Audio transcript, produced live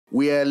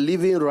We are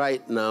living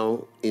right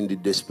now in the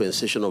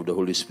dispensation of the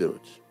Holy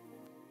Spirit.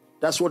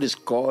 That's what is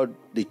called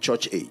the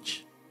church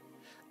age.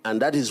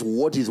 And that is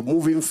what is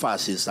moving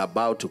fast, is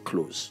about to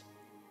close.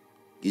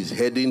 Is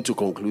heading to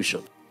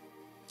conclusion.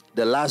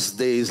 The last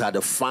days are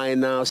the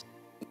final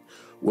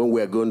when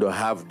we are going to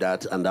have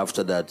that, and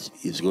after that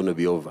it's going to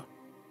be over.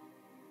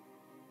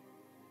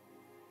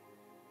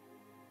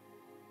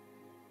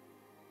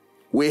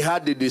 We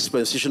had the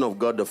dispensation of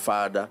God the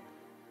Father,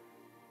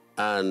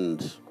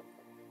 and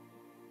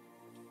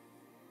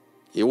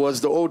it was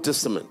the Old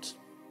Testament.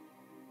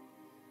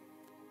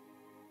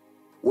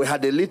 We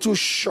had a little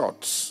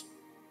short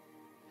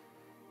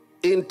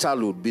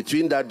interlude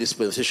between that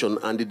dispensation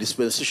and the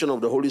dispensation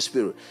of the Holy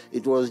Spirit.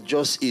 It was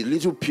just a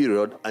little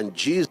period, and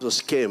Jesus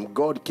came,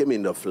 God came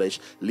in the flesh,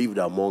 lived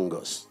among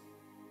us,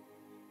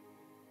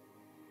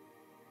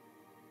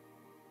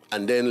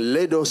 and then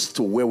led us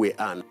to where we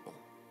are now.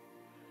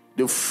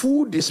 The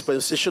full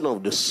dispensation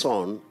of the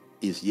Son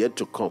is yet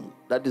to come.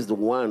 That is the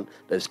one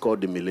that is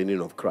called the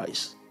millennium of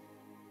Christ,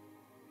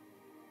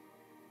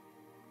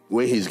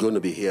 where he's going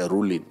to be here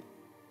ruling.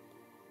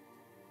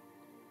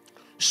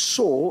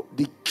 So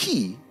the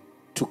key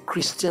to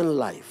Christian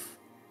life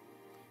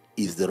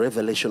is the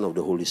revelation of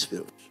the Holy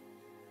Spirit.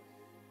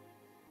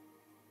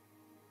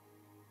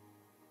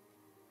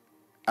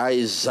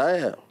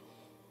 Isaiah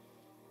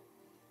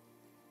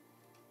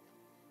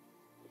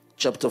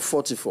chapter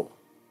 44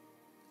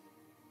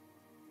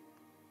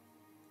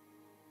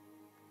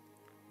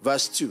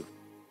 verse 2.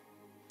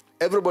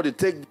 Everybody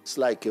take this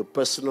like a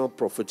personal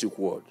prophetic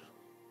word.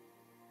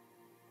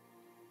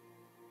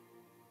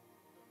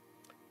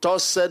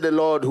 Thus said the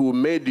Lord, who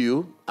made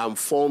you and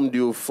formed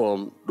you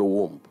from the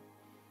womb,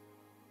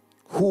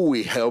 who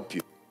will help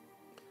you.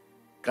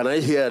 Can I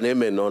hear an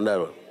amen on that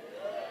one?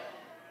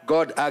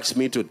 God asked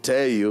me to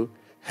tell you,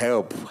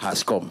 help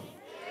has come.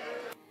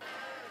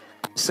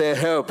 Say,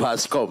 help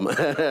has come.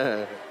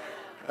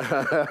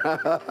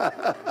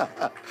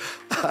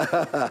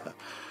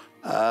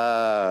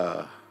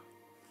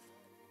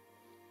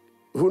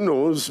 Who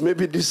knows?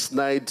 Maybe this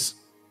night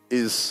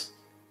is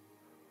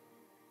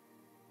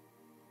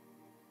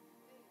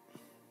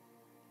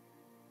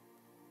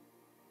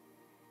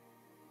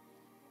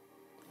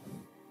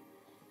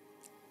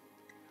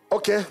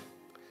okay.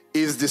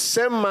 Is the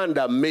same man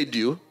that made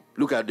you.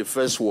 Look at the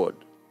first word.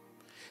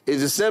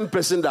 Is the same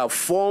person that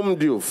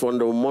formed you from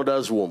the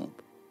mother's womb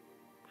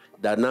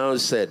that now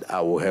said,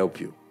 I will help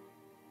you.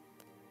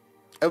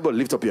 Everybody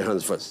lift up your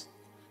hands first.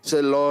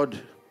 Say, Lord,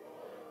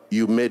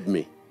 you made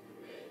me.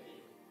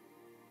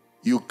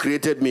 You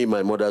created me in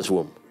my mother's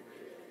womb.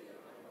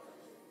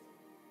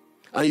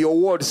 And your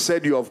word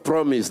said you have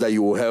promised that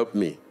you will help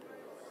me.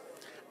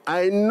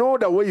 I know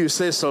that when you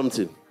say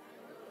something,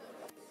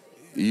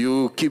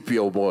 you keep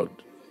your word.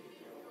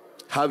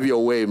 Have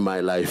your way in my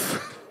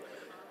life.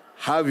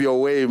 Have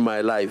your way in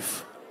my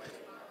life.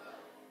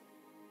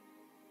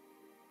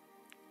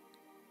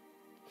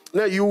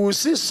 Now you will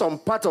see some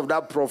part of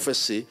that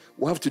prophecy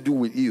will have to do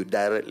with you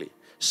directly.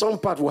 Some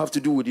part will have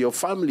to do with your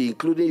family,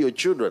 including your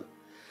children.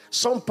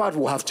 Some part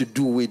will have to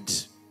do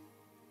with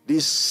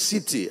this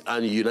city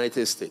and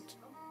United States.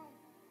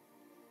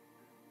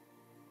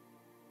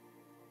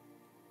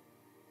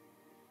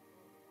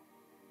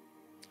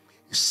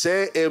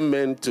 Say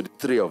amen to the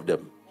three of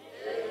them.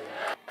 Amen.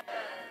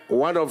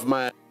 One of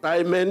my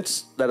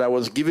assignments that I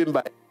was given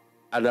by,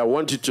 and I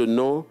want you to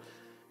know,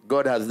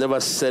 God has never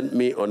sent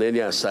me on any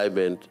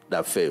assignment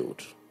that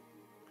failed.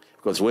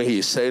 Because when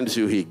he sends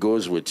you, he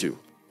goes with you.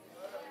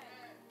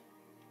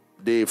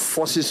 The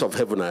forces of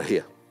heaven are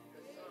here.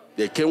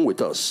 They came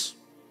with us.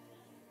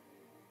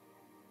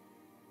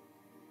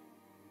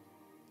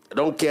 I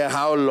don't care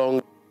how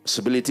long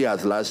stability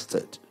has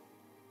lasted.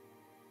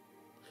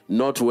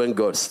 Not when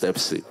God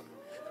steps in.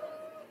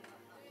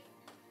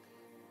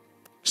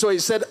 So he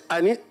said,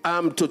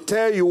 I'm to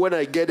tell you when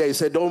I get there. He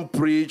said, don't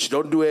preach,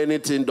 don't do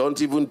anything,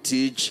 don't even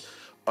teach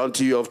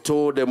until you have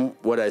told them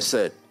what I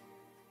said.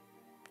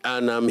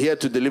 And I'm here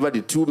to deliver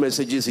the two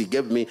messages he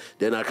gave me,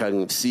 then I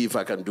can see if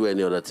I can do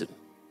any other thing.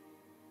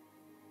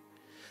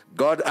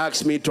 God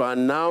asked me to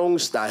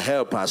announce that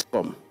help has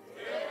come.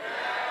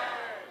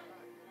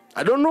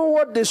 I don't know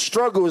what the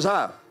struggles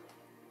are.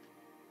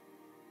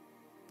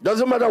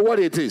 Doesn't matter what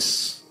it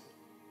is.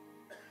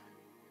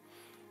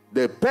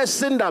 The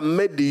person that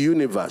made the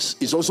universe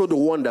is also the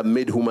one that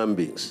made human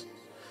beings.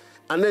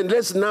 And then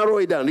let's narrow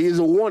it down. He is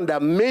the one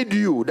that made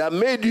you, that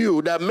made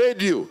you, that made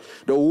you.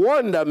 The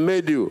one that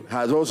made you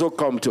has also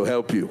come to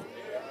help you.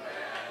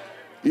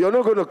 You're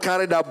not going to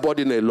carry that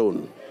burden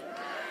alone.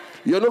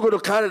 You're not going to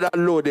carry that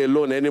load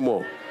alone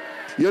anymore.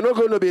 You're not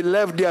going to be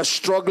left there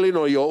struggling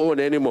on your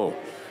own anymore.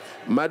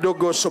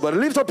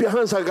 Lift up your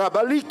hands.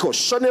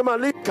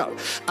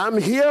 I'm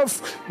here.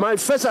 My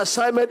first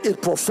assignment is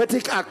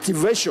prophetic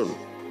activation.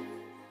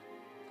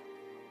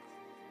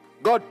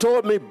 God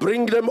told me,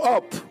 bring them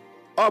up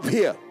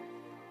here.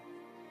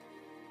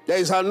 There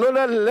is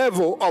another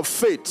level of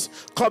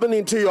faith coming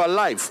into your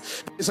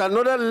life. There is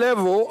another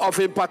level of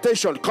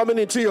impartation coming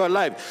into your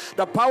life.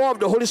 The power of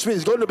the Holy Spirit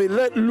is going to be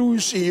let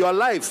loose in your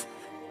life.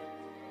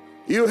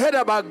 You heard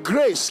about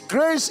grace.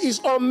 Grace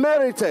is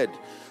unmerited.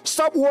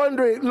 Stop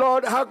wondering,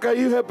 Lord, how can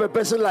you help a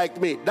person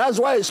like me? That's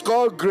why it's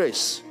called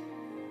grace.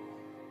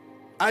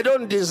 I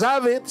don't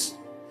deserve it.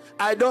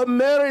 I don't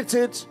merit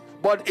it.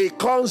 But it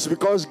comes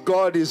because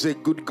God is a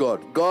good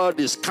God. God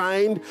is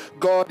kind.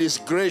 God is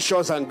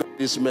gracious, and God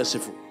is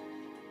merciful.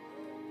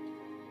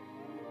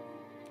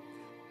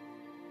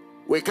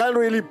 We can't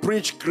really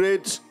preach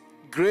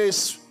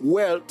grace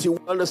well till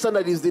we understand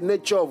that it's the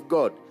nature of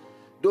God.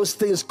 Those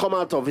things come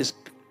out of his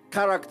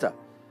character.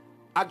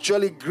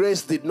 Actually,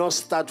 grace did not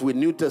start with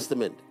New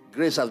Testament.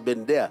 Grace has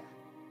been there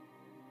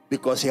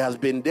because he has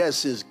been there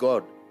since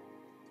God.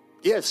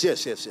 Yes.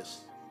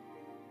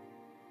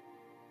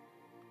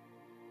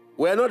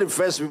 We are not the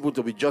first people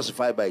to be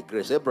justified by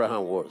grace.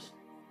 Abraham was.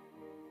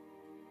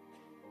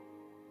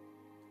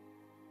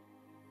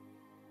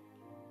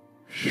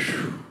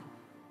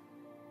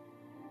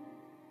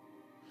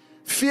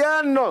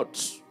 Fear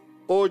not,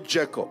 O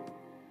Jacob,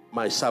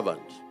 my servant,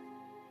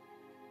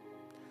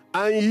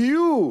 and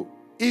you,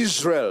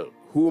 Israel,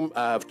 whom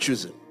I have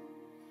chosen.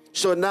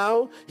 So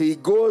now he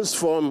goes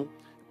from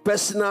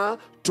personal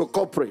to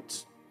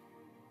corporate.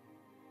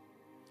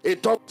 He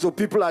talks to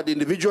people at the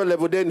individual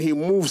level, then he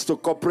moves to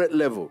corporate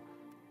level.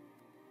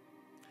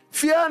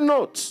 Fear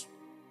not.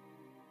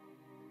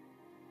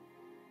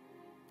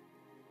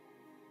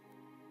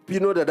 You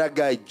know that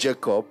guy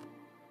Jacob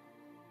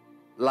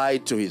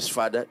lied to his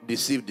father,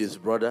 deceived his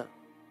brother.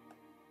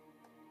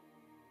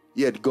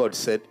 Yet God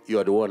said, you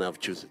are the one I've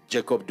chosen.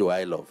 Jacob do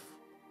I love.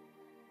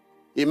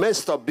 He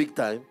messed up big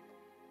time,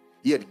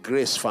 yet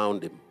grace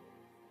found him.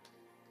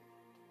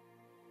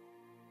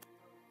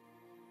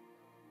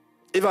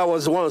 If I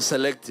was the one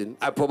selecting,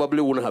 I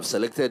probably wouldn't have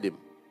selected him.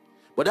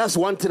 But that's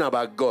one thing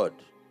about God.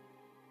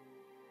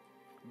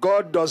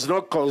 God does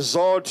not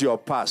consult your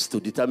past to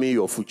determine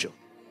your future.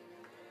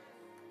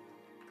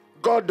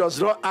 God does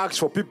not ask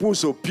for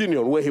people's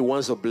opinion when he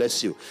wants to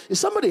bless you.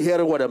 Is somebody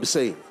hearing what I'm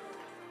saying?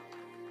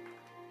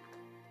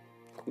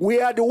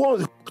 We are the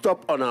ones hooked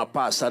up on our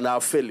past and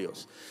our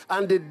failures.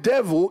 And the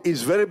devil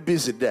is very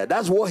busy there.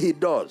 That's what he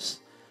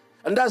does.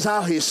 And that's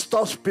how he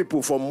stops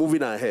people from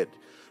moving ahead.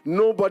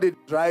 Nobody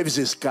drives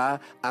his car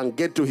and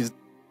get to his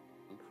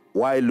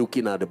while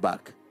looking at the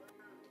back.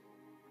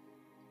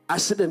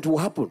 Accident will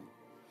happen.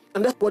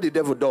 And that's what the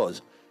devil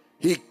does.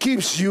 He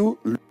keeps you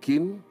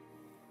looking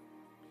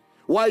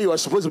while you are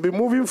supposed to be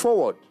moving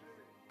forward.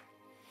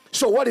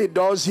 So what he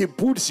does, he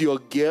puts your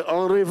gear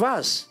on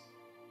reverse.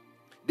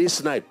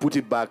 This night, put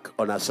it back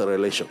on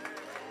acceleration.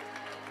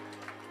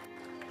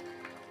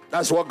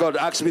 That's what God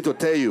asked me to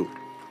tell you.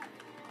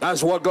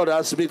 That's what God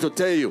asked me to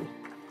tell you.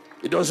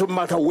 It doesn't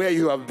matter where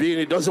you have been.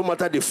 It doesn't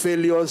matter the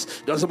failures.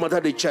 It doesn't matter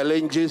the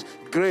challenges.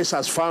 Grace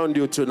has found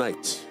you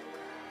tonight.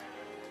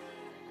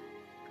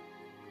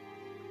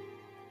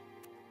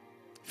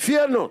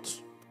 Fear not.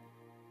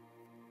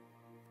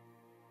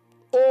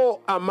 O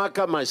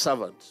Amaka, my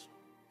servant.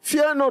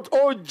 Fear not,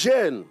 O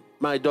Jane,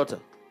 my daughter.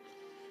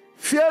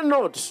 Fear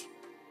not,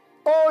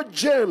 O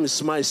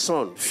James, my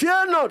son.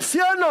 Fear not,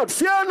 fear not,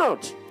 fear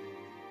not.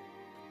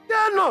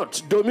 Fear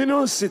not,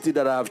 Dominion City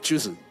that I have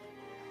chosen.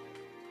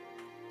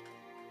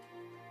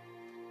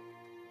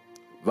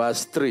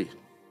 Verse 3.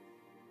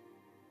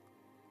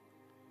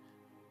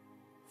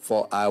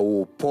 For I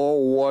will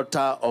pour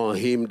water on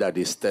him that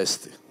is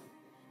thirsty,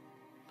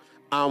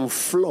 and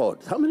flood.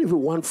 How many of you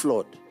want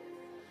flood?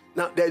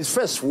 Now, there is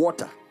first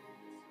water.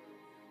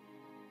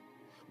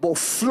 But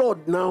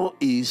flood now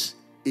is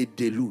a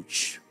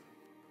deluge,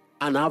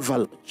 an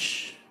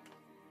avalanche,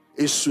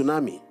 a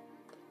tsunami.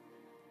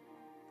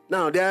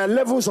 Now, there are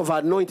levels of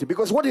anointing,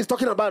 because what he's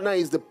talking about now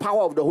is the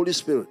power of the Holy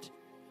Spirit.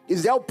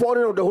 It's the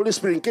outpouring of the Holy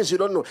Spirit, in case you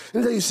don't know.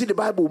 And then you see the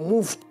Bible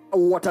move a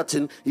water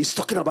thing. He's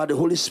talking about the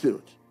Holy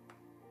Spirit.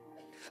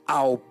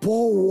 I'll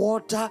pour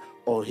water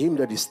on him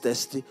that is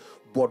thirsty,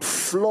 but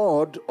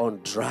flood on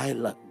dry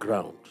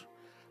ground.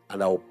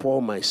 And I'll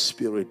pour my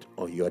spirit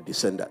on your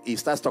descendant. He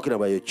starts talking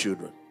about your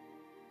children.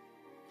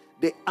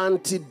 The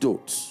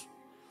antidote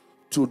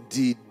to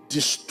the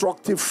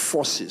destructive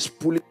forces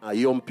pulling our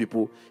young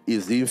people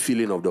is the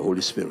infilling of the Holy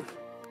Spirit.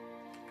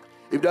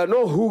 If they are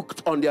not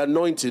hooked on the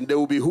anointing, they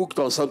will be hooked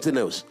on something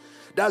else.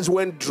 That's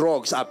when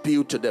drugs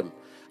appeal to them.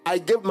 I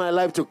gave my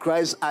life to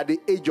Christ at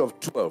the age of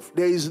 12.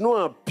 There is no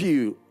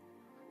appeal.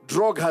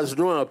 Drug has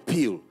no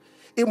appeal.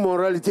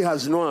 Immorality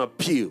has no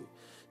appeal.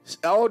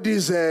 All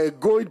this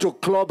going to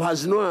club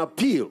has no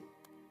appeal.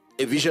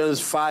 Ephesians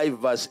 5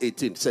 verse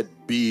 18 said,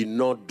 be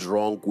not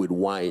drunk with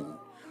wine,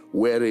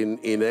 wherein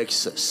in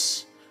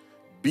excess.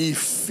 Be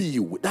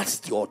filled. That's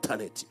the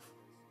alternative.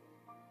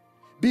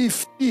 Be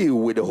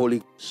filled with the Holy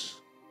Ghost.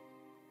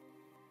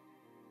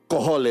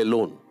 Alcohol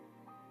alone.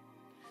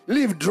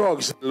 Leave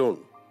drugs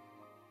alone.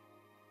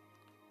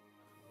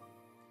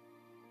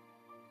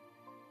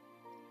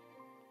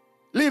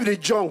 Leave the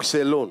junks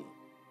alone.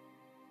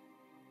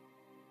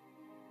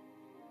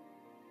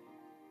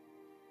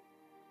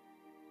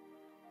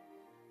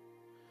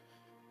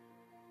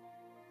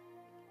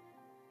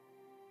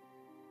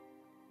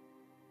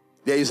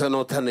 There is an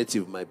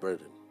alternative, my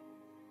brethren.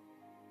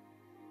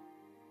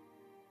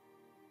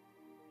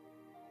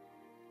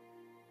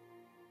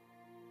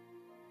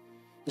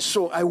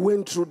 So I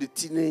went through the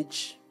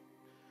teenage,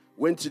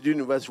 went to the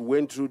university,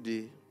 went through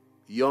the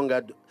young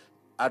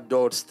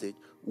adult stage,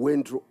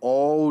 went through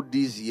all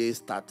these years,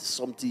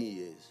 30-something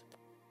years.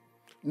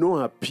 No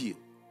appeal.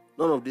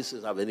 None of these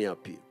things have any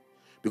appeal.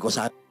 Because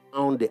I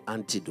found the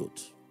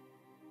antidote.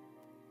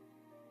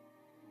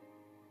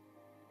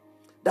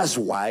 That's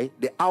why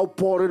the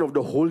outpouring of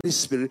the Holy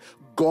Spirit,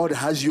 God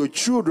has your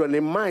children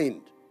in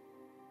mind.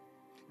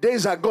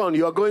 Days are gone.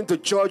 You are going to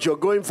church.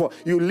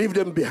 You leave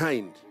them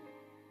behind.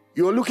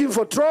 You're looking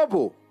for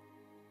trouble.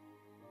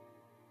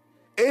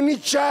 Any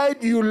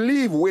child you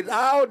leave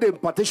without the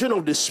impartation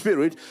of the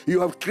Spirit, you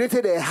have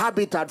created a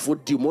habitat for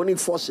demonic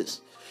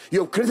forces.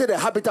 You have created a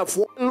habitat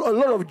for a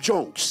lot of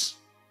junks.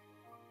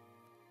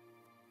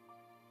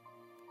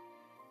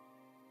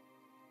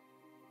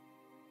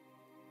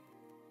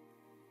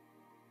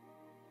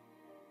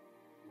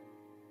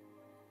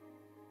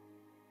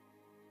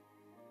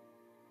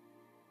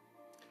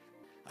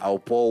 I'll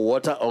pour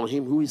water on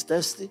him who is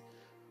thirsty.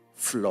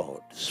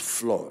 Floods,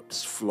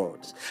 floods,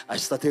 floods. I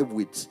started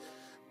with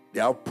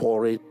the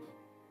outpouring.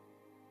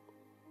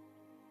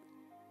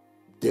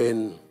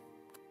 Then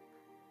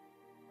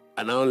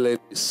I now learned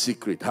the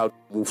secret how to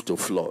move to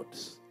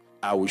floods.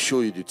 I will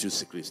show you the two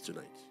secrets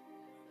tonight.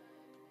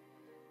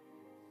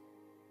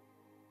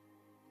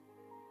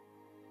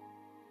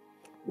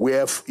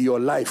 Where your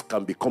life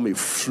can become a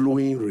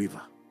flowing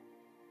river.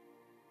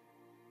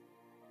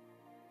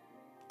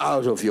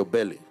 Out of your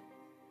belly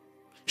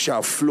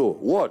shall flow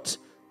what?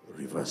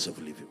 Rivers of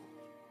living.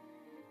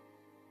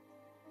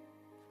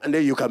 And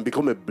then you can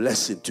become a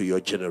blessing to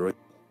your generation.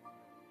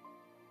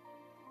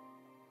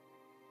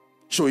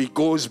 So it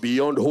goes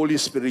beyond Holy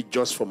Spirit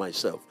just for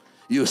myself.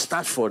 You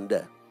start from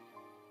there.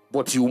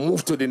 But you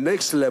move to the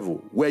next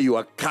level where you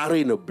are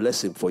carrying a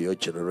blessing for your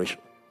generation.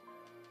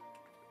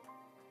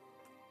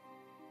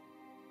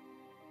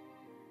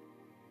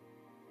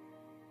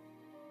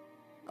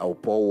 I will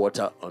pour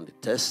water on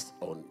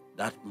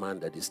that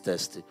man that is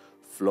thirsty,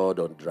 flood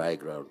on dry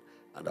ground,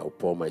 and I will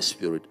pour my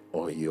Spirit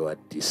on your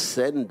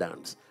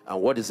descendants.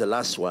 And what is the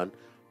last one?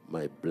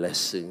 My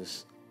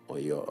blessings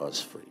on your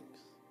offspring.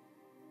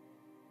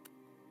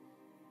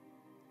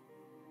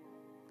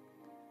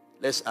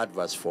 Let's add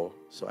verse 4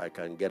 so I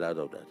can get out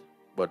of that.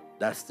 But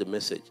that's the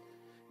message.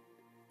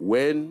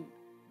 When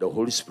the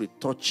Holy Spirit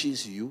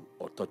touches you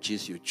or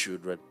touches your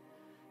children,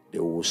 they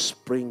will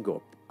spring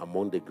up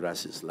among the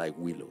grasses like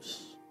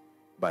willows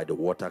by the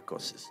water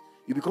courses.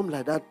 You become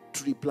like that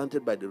tree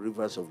planted by the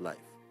rivers of life.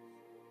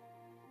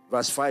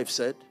 Verse 5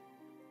 said,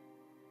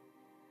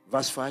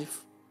 verse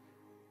 5,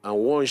 and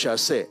one shall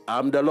say,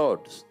 I'm the Lord.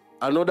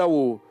 Another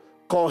will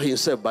call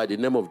himself by the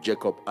name of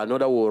Jacob.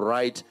 Another will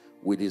write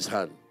with his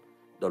hand,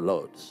 the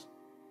Lord's,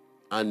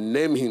 and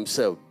name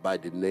himself by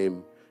the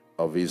name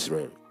of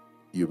Israel.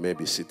 You may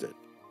be seated.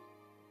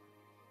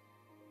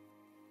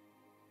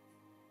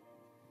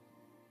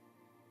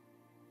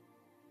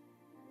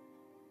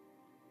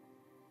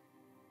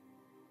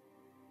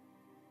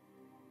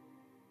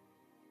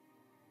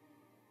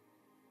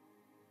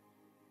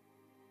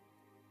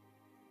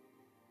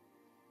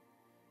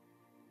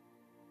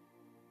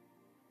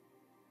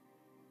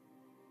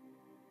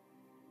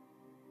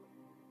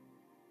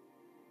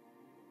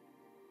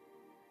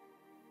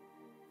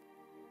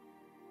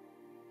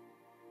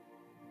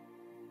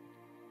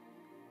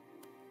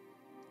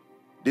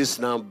 This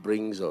now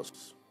brings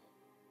us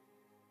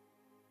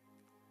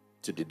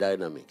to the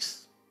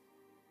dynamics,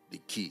 the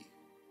key.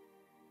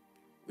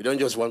 We don't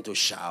just want to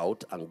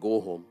shout and go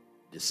home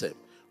the same.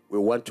 We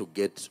want to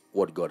get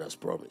what God has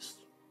promised.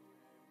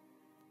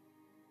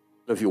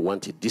 If you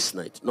want it this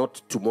night,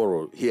 not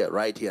tomorrow, here,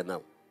 right here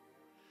now.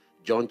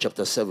 John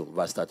chapter 7,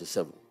 verse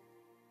 37.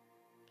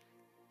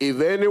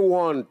 If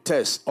anyone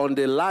tests on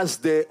the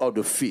last day of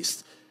the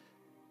feast,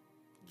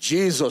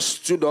 Jesus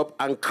stood up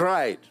and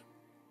cried,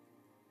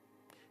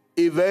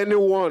 if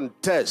anyone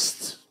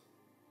thirsts,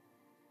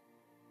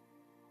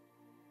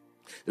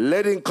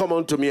 let him come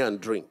unto me and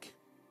drink.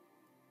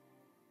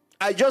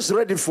 I just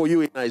read it for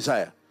you in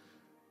Isaiah.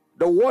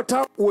 The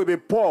water will be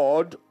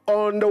poured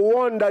on the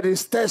one that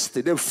is thirsty.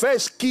 The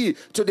first key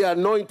to the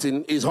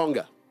anointing is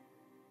hunger.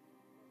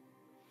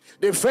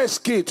 The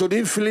first key to the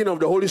infilling of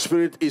the Holy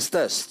Spirit is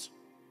thirst.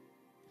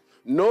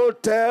 No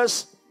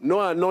thirst, no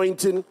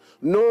anointing,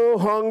 no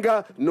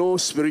hunger, no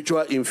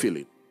spiritual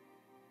infilling.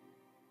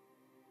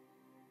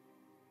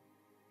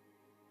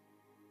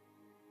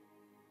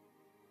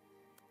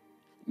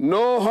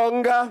 No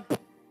hunger.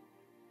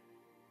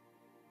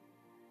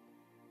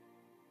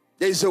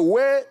 There is a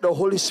way the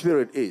Holy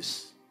Spirit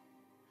is.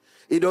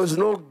 He does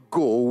not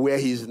go where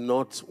he is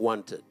not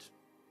wanted.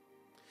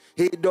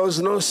 He does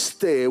not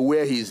stay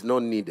where he is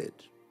not needed.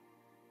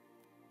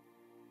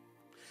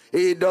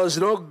 He does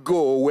not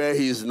go where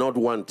he is not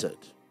wanted.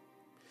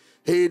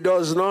 He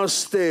does not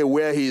stay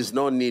where he is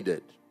not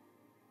needed.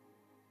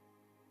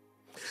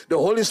 The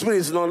Holy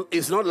Spirit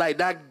is not like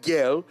that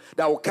girl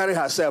that will carry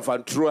herself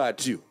and throw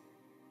at you.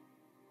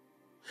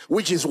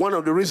 which is one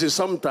of the reasons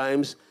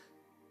sometimes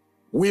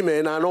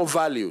women are not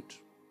valued.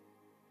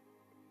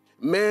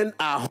 Men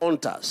are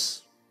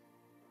hunters.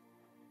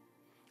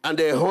 And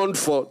they hunt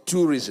for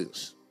two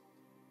reasons.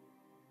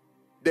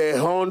 They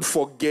hunt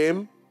for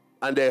game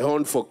and they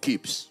hunt for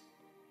keeps.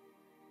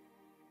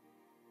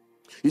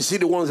 You see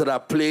the ones that are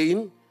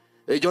playing,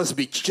 they just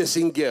be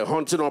chasing gear,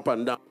 hunting up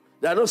and down.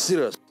 They are not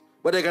serious,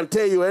 but they can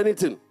tell you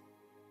anything.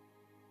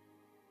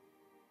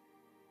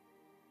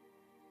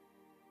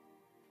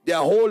 Their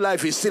whole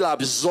life is still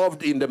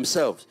absorbed in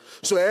themselves.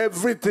 So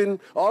everything,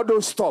 all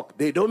those talk,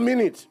 they don't mean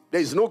it. There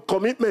is no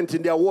commitment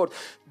in their word.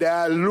 They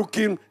are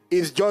looking,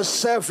 it's just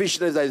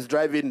selfishness that is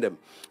driving them.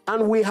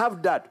 And we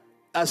have that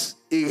as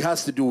it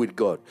has to do with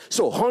God.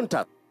 So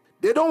hunters,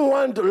 they don't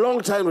want a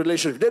long-time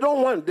relationship. They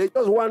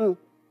just want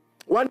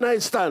one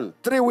night stand,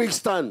 3 week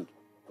stand.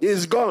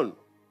 He's gone.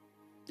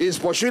 He's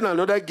pursuing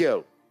another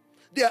girl.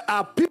 There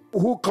are people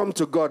who come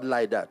to God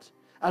like that.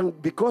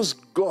 And because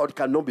God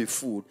cannot be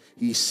fooled,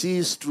 he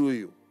sees through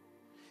you.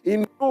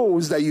 He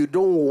knows that you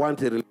don't want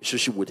a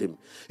relationship with him.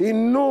 He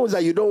knows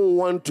that you don't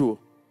want to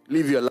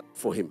live your life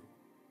for him.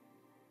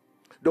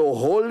 The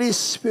Holy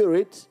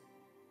Spirit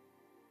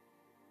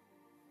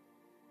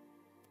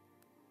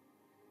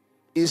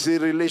is a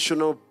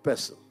relational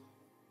person.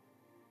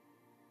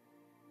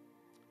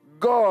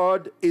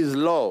 God is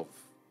love.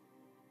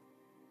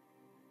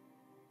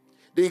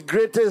 The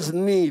greatest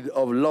need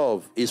of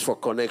love is for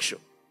connection.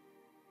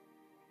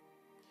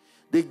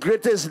 The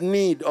greatest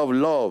need of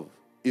love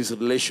is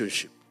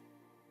relationship.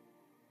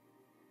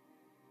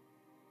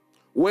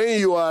 When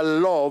you are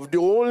loved, the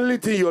only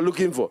thing you're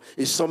looking for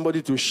is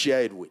somebody to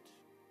share it with.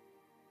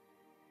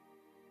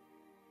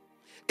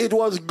 It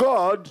was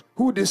God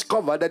who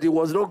discovered that it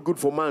was not good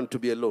for man to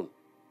be alone.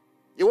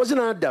 It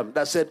wasn't Adam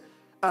that said,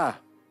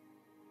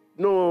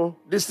 no,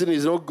 this thing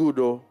is not good,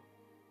 oh.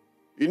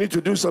 You need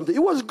to do something.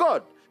 It was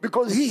God,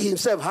 because he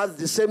himself has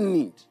the same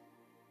need.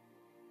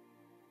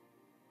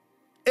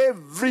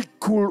 Every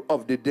cool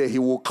of the day, he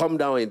will come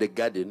down in the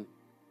garden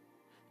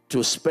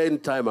to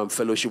spend time and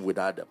fellowship with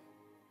Adam.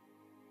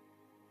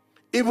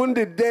 Even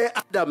the day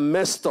Adam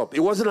messed up, it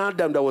wasn't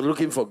Adam that was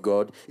looking for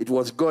God. It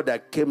was God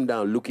that came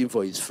down looking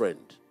for his friend.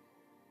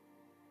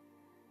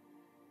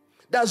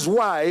 That's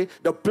why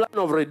the plan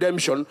of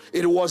redemption,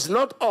 it was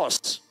not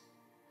us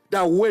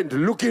that went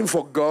looking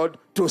for God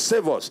to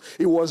save us.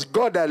 It was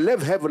God that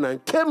left heaven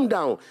and came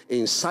down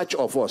in search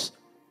of us.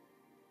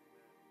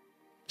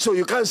 So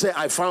you can't say,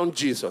 I found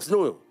Jesus.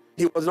 No,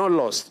 he was not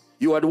lost.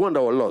 You are the one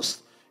that was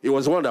lost. He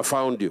was the one that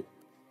found you.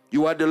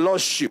 You are the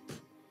lost sheep.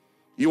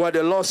 You are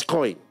the lost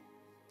coin.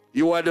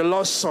 You are the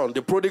lost son,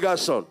 the prodigal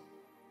son.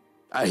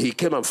 And he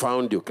came and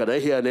found you. Can I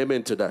hear an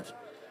amen to that?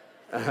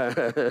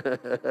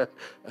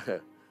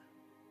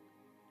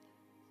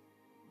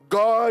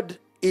 God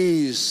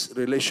is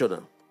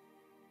relational.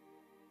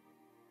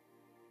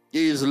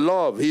 He is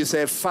love. He is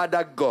a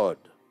father God.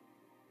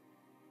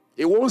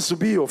 He wants to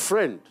be your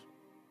friend.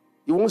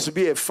 He wants to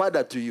be a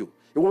father to you.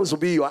 He wants to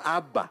be your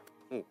Abba.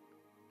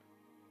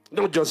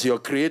 Not just your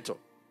creator.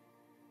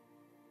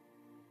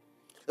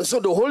 And so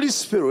the Holy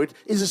Spirit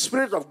is the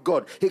Spirit of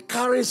God. He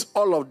carries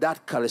all of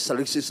that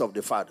characteristics of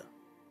the Father.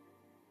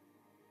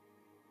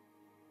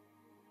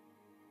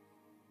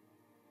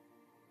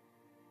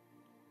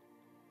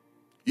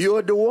 You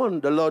are the one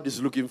the Lord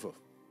is looking for.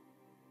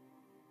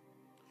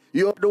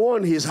 You are the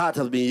one his heart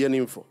has been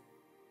yearning for.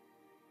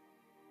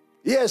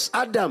 Yes,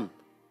 Adam,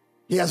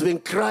 he has been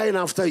crying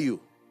after you.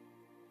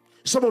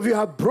 Some of you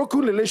have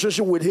broken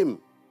relationship with him.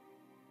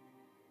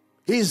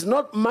 He's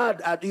not mad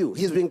at you.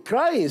 He's been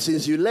crying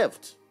since you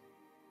left.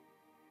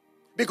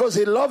 Because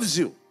he loves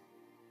you.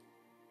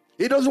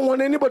 He doesn't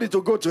want anybody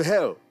to go to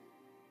hell.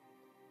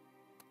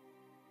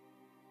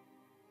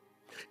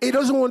 He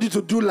doesn't want you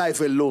to do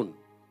life alone.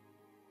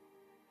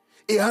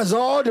 He has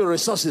all the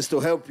resources to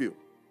help you.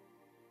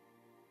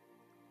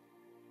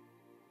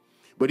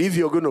 But if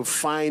you're going to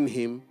find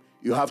him,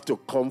 you have to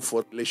come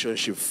for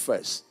relationship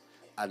first,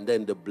 and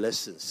then the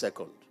blessing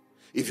second.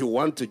 If you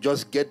want to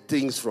just get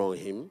things from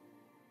him,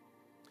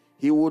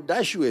 he will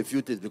dash you a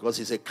few things because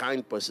he's a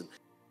kind person.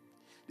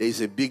 There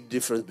is a big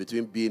difference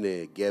between being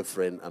a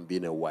girlfriend and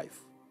being a wife.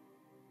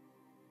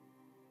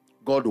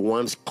 God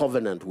wants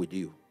covenant with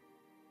you.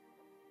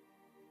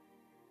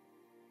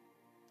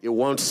 He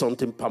wants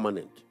something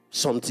permanent,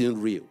 something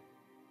real.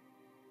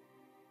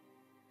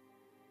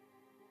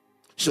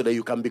 So that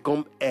you can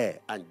become heir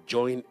and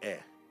join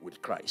heir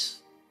with Christ.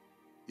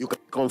 You can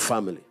become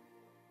family.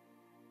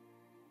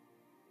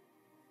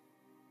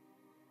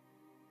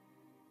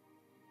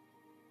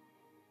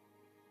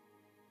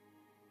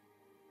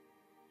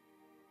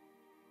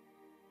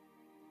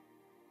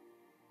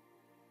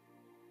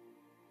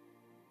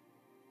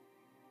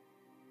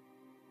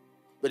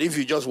 But if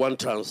you just want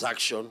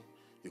transaction,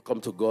 you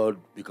come to God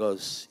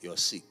because you're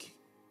sick.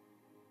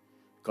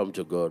 Come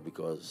to God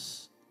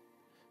because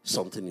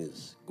something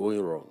is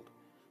going wrong.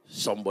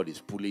 Somebody's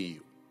pulling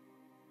you.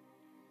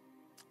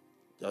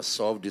 Just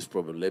solve this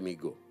problem. Let me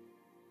go.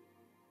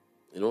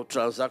 You know,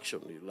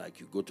 transaction. Like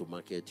you go to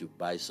market, you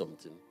buy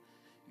something.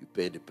 You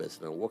pay the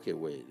person and walk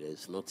away.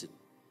 There's nothing.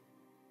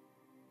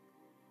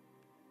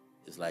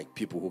 It's like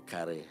people who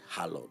carry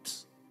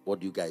harlots. What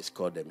do you guys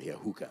call them here?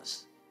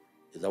 Hookers.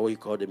 Is that what you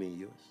call them in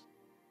yours?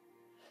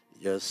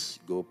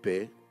 Just go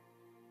pay,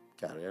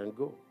 carry and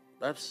go.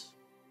 That's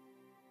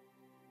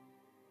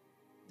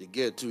the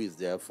girl too is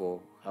there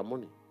for her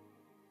money.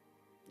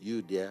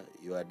 You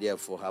are there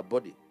for her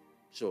body.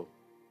 So,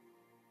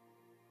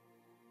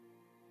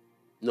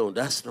 no,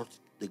 that's not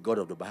the God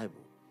of the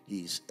Bible.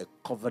 He is a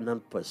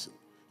covenant person.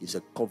 He's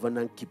a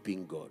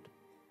covenant-keeping God.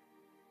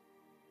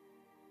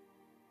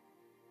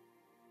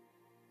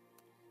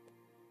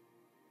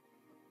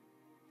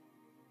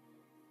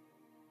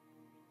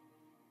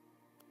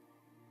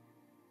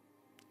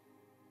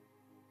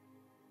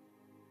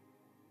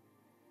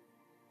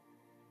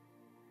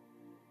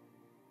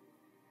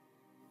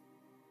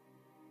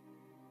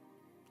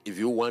 If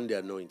you want the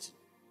anointing,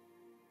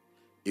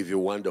 if you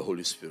want the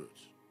Holy Spirit,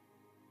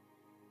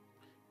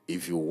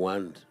 if you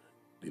want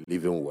the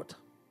living water,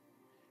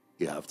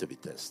 you have to be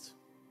thirsty.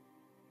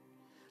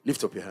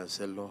 Lift up your hands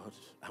and say, Lord,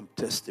 I'm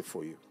thirsty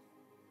for you.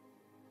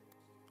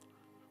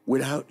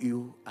 Without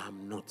you,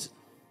 I'm nothing.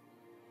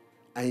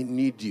 I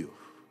need you.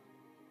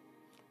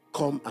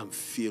 Come and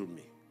fill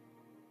me.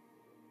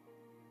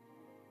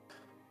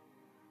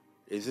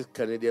 There's this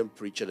Canadian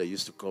preacher that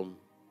used to come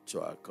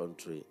to our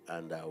country,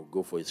 and I would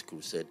go for his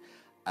crusade.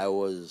 I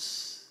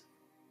was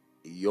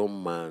a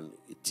young man,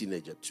 a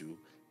teenager too,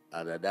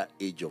 and at that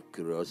age of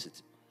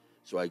curiosity.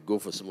 So I go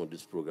for some of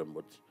this program,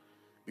 but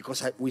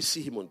because we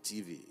see him on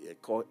TV,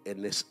 called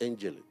Ernest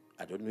Angel.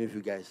 I don't know if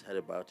you guys heard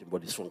about him,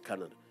 but he's from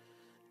Canada.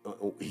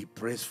 He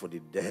prays for the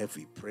deaf,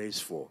 he prays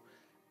for,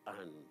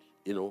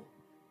 and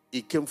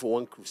he came for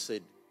one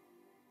crusade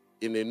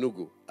in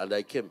Enugu, and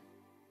I came.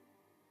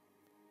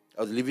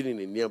 I was living in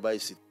a nearby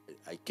city.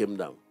 I came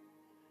down.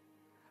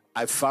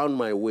 I found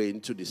my way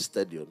into the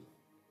stadium.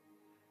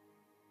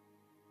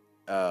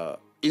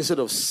 Instead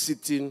of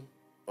sitting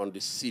on the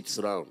seats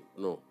around,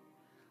 no.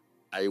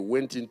 I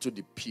went into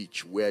the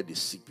pitch where the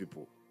sick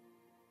people.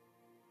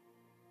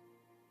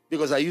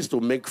 Because I used to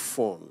make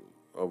fun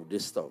of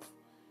this stuff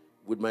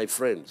with my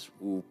friends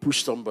who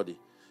push somebody,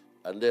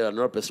 and then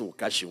another person will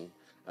catch him,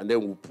 and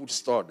then we'll put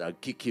stud and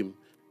kick him.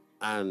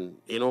 And,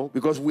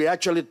 because we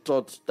actually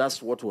thought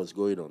that's what was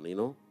going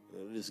on,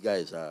 These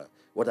guys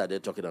what are they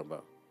talking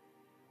about?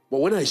 But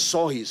when I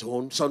saw his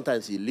own,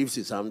 sometimes he lifts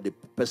his arm, the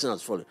person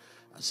has fallen.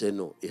 I said,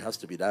 no, it has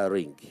to be that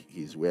ring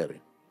he's wearing.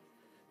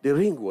 The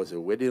ring was a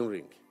wedding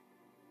ring.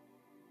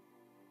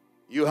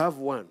 You have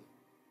one.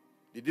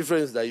 The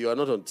difference is that you are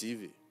not on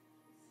TV.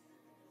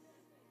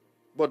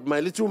 But my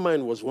little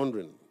mind was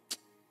wondering,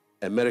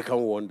 American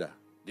wonder,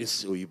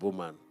 this Oyibo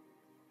man.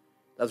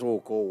 That's what we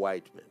call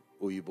white men,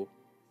 Oyibo.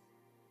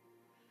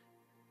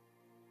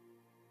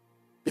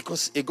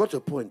 Because it got to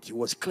a point, it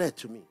was clear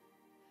to me.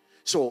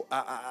 So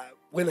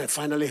when I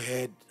finally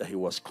heard that he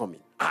was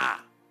coming,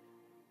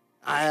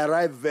 I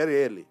arrived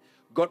very early,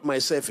 got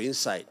myself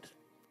inside,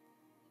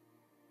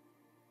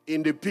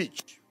 in the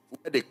pitch,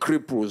 where the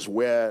cripples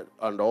were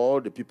and all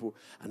the people.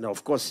 And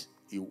of course,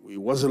 it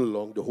wasn't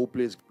long, the whole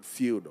place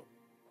filled up.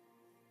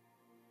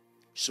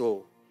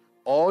 So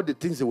all the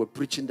things they were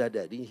preaching that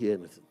day, I didn't hear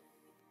anything.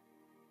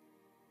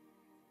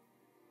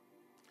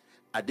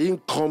 I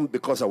didn't come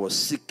because I was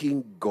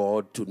seeking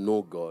God to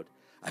know God.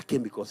 I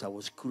came because I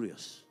was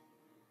curious.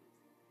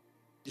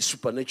 The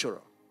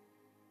supernatural.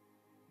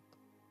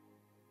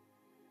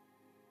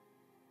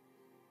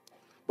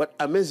 But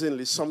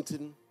amazingly,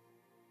 something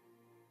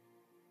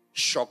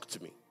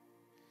shocked me.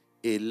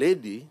 A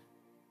lady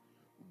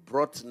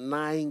brought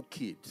 9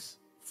 kids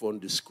from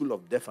the school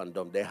of deaf and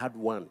dumb. They had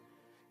one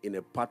in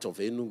a part of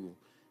Enugu.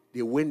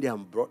 They went there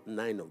and brought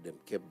 9 of them,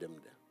 kept them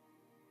there.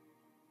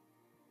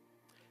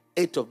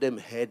 8 of them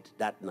heard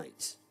that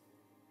night.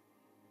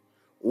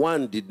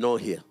 1 did not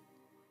hear.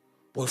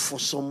 But for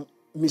some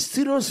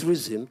mysterious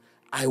reason,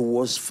 I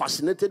was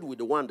fascinated with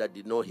the one that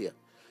did not hear.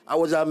 I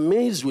was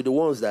amazed with the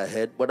ones that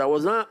heard, but I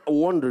was not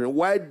wondering,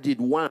 why did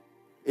 1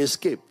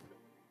 escape?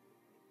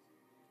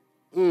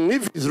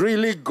 If it's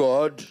really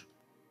God,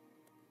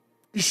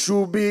 it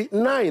should be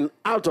 9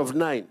 out of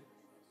 9.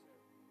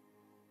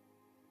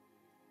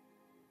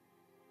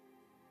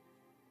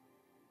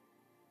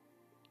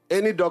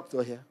 Any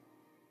doctor here?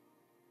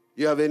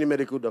 You have any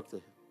medical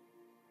doctor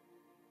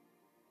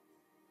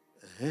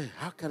here?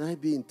 How can I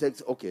be in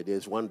Texas? Okay,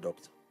 there's 1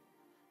 doctor.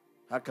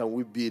 How can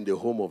we be in the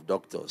home of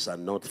doctors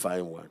and not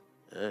find one?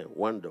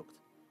 1 doctor.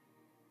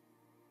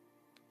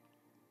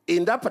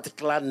 In that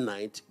particular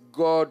night,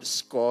 God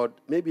scored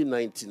maybe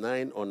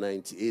 99 or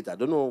 98. I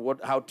don't know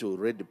how to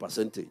rate the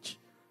percentage.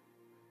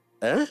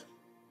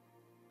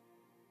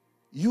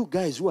 You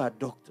guys who are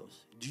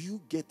doctors, do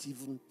you get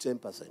even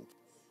 10%?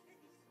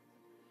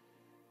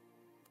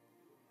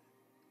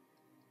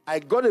 I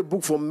got a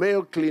book from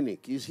Mayo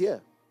Clinic. It's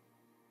here.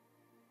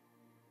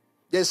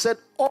 They said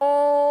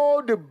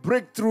all the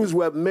breakthroughs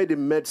we have made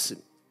in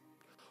medicine,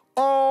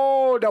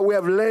 all that we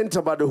have learned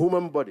about the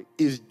human body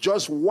is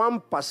just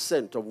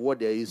 1% of what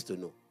there is to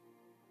know.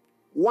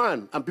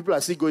 One, and people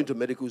are still going to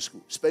medical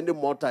school, spending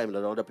more time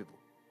than other people.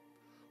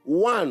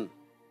 One,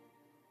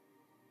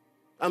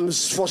 and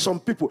for some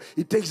people,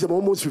 it takes them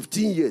almost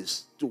 15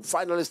 years to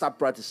finally start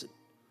practicing.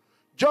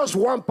 Just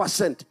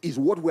 1% is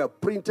what we have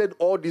printed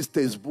all these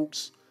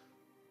textbooks.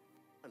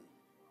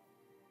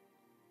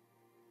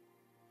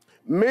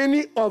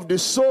 Many of the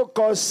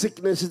so-called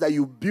sicknesses that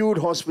you build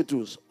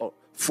hospitals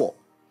for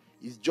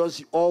is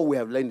just all we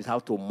have learned is how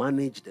to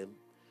manage them.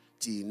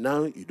 Till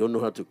now, you don't know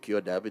how to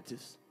cure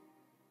diabetes.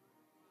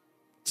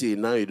 Till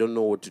now, you don't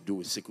know what to do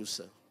with sickle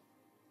cell.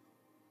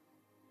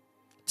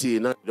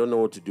 Till now, you don't know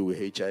what to do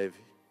with HIV.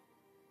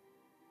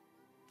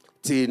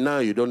 Till now,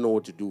 you don't know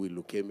what to do with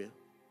leukemia.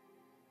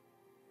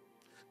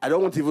 I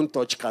don't want to even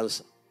touch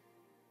cancer.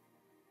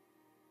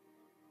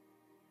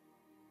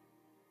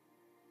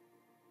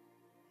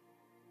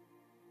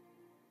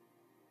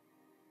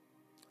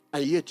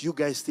 And yet, you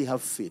guys still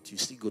have faith. You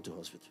still go to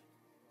hospital.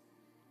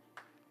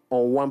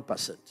 On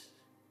 1%.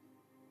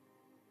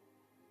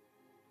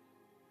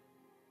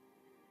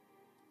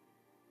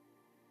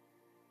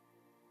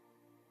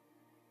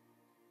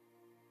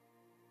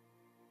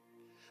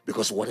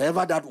 Because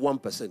whatever that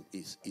 1%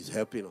 is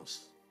helping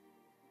us.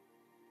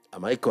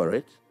 Am I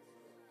correct?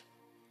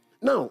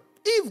 Now,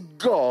 if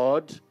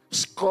God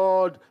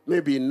scored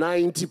maybe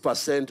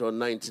 90% or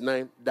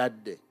 99%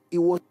 that day, it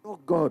was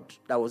not God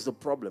that was the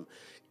problem.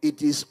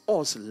 It is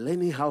us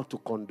learning how to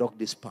conduct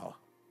this power.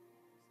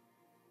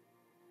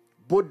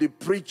 Both the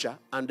preacher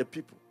and the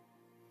people.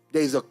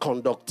 There is a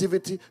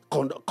conductivity,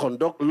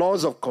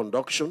 laws of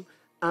conduction,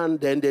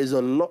 and then there's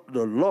the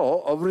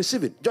law of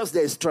receiving. Just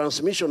there is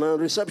transmission and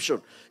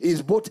reception.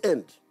 It's both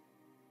ends.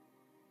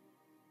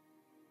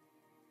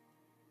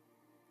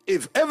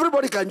 If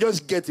everybody can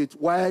just get it,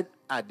 where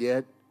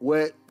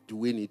do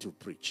we need to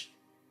preach?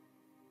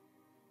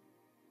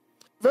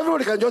 If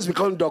everybody can just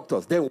become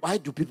doctors, then why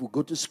do people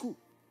go to school?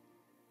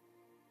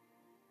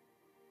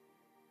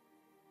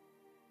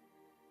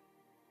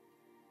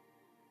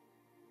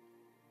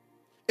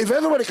 If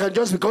everybody can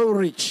just become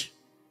rich,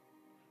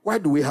 why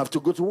do we have to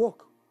go to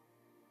work?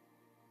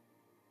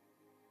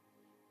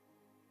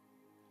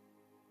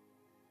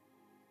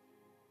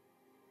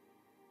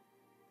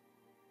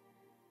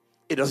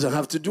 It doesn't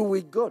have to do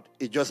with God.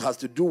 It just has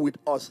to do with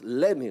us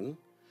learning.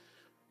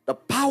 The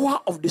power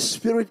of the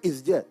Spirit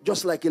is there,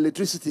 just like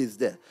electricity is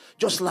there,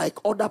 just like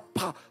other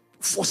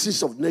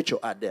forces of nature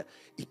are there.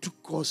 It took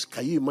us,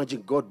 can you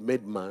imagine God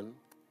made man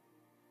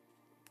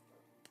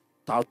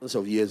thousands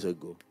of years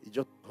ago? It's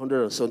just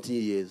 100 and something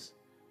years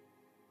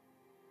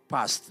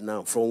past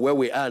now. From where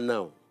we are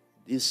now,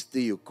 this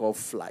thing you call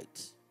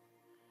flight,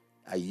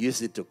 I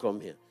used it to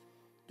come here.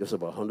 Just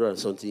about 100 and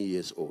something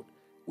years old.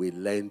 We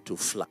learned to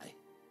fly.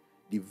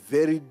 The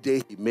very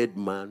day he made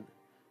man,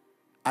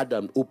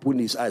 Adam opened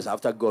his eyes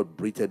after God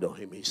breathed on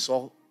him. He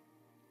saw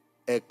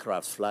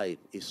aircraft flying.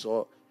 He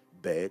saw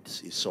birds.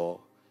 He saw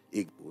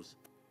eagles.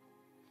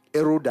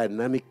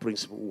 Aerodynamic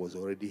principle was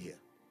already here.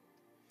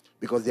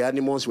 Because the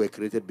animals were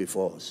created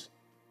before us.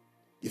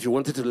 If you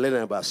wanted to learn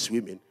about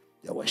swimming,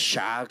 there were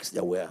sharks,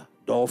 there were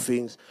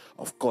dolphins.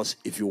 Of course,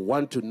 if you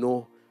want to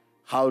know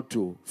how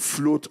to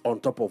float on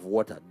top of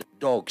water, the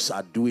dogs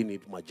are doing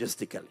it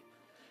majestically.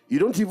 You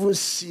don't even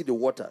see the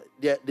water.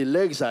 The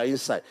legs are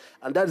inside.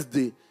 And that's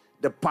the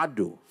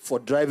paddle for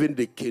driving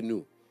the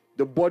canoe.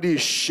 The body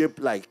is shaped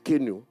like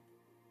canoe.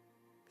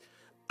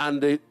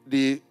 And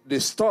the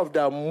stuff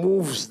that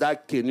moves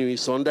that canoe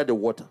is under the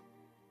water.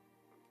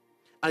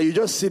 And you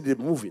just see it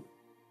moving.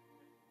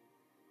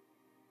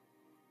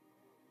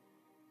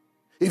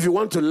 If you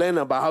want to learn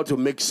about how to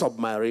make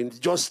submarines,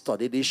 just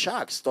study the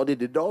sharks, study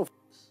the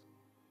dolphins.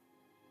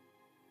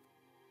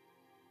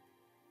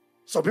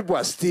 Some people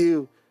are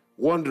still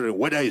wondering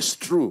whether it's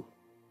true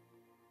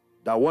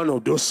that one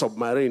of those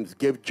submarines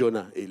gave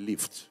Jonah a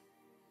lift.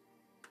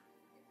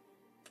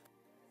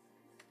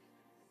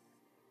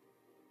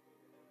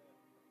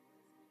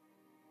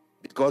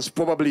 Because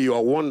probably you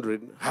are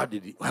wondering,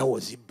 how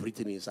was he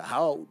breathing inside?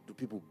 How do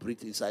people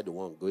breathe inside the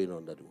one going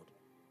under the water?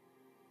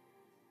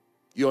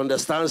 You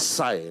understand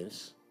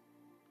science,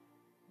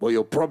 but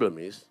your problem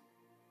is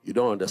you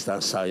don't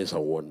understand science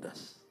and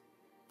wonders.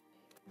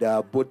 They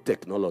are both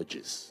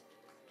technologies.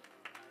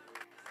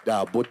 They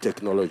are both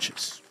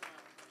technologies.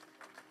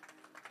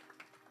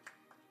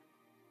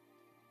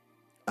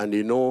 And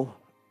you know,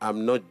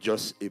 I'm not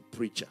just a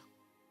preacher.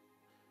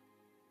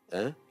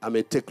 I'm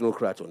a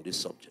technocrat on this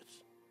subject.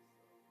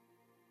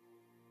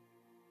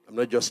 I'm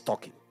not just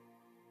talking.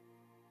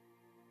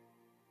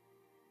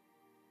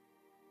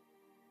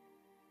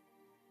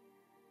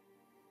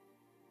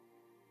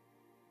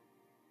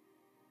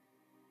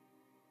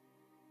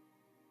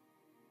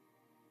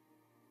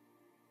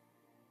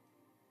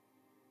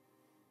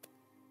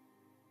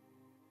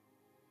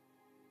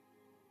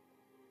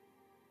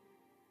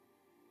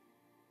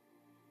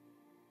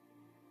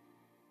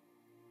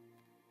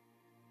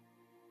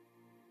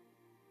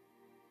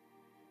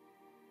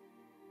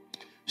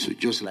 So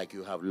just like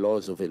you have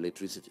laws of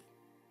electricity,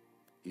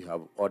 you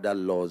have other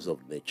laws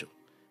of nature.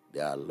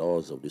 There are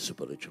laws of the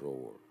supernatural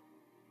world.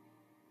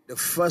 The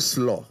first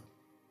law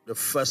The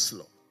first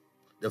law.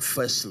 The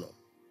first law.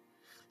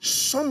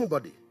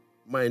 Somebody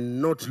might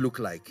not look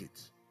like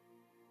it.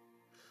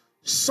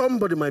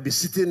 Somebody might be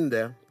sitting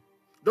there,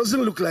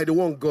 doesn't look like the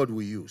one God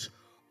will use.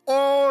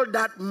 All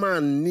that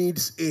man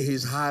needs in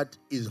his heart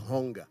is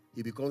hunger.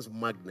 He becomes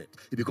magnet.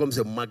 He becomes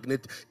a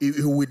magnet. He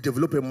will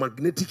develop a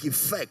magnetic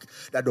effect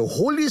that the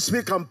Holy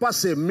Spirit can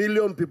pass 1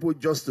 million people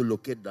just to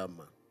locate that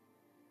man.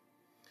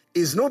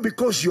 It's not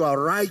because you are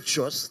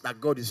righteous that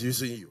God is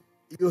using you.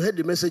 You heard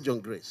the message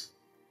on grace.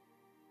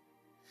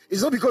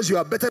 It's not because you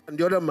are better than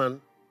the other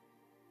man.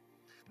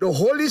 The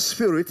Holy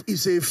Spirit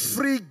is a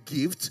free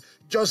gift,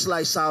 just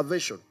like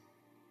salvation.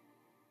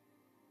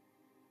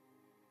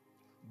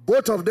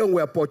 Both of them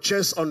were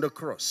purchased on the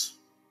cross.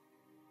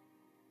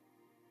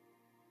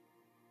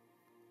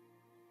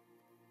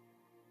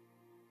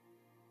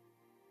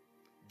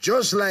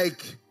 Just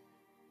like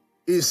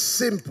it's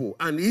simple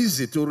and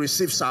easy to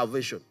receive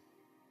salvation,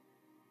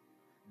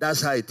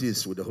 that's how it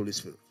is with the Holy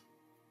Spirit.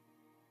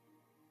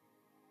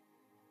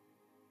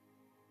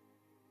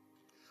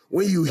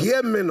 When you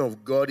hear men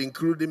of God,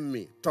 including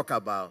me, talk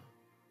about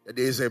that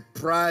there is a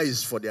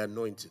price for the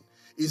anointing,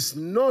 it's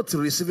not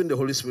receiving the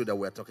Holy Spirit that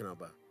we're talking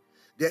about.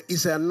 There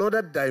is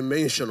another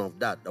dimension of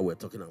that we're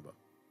talking about.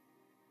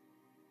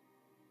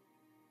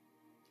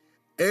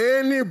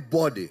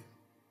 Anybody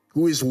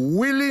who is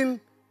willing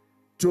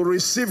to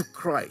receive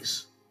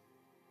Christ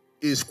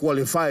is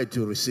qualified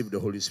to receive the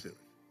Holy Spirit.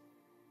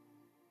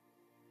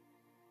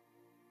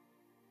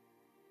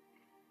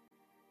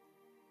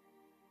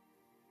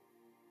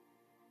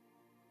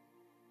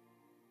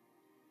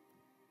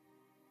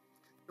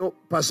 No,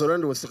 Pastor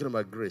Randy was talking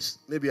about grace.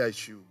 Maybe I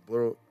should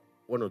borrow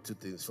one or two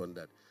things from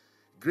that.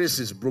 Grace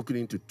is broken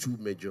into two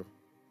major.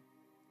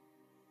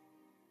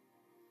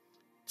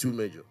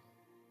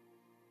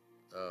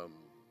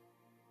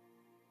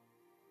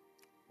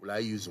 Will I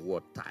use the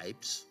word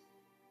types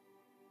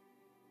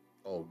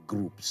or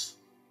groups?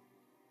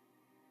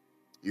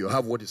 You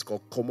have what is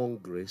called common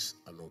grace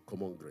and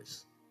uncommon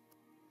grace.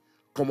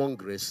 Common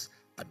grace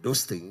are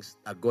those things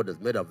that God has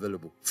made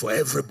available for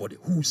everybody,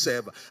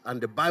 whosoever.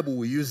 And the Bible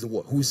will use the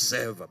word,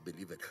 whosoever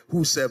believeth,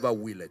 whosoever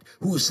willeth,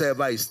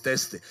 whosoever is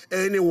thirsty.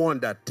 Anyone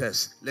that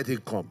thirsts, let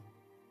it come.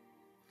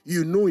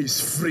 You know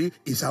it's free,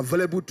 it's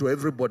available to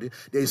everybody.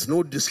 There is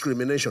no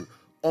discrimination.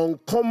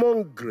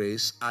 Uncommon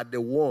grace are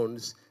the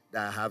ones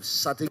that have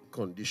certain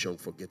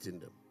conditions for getting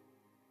them.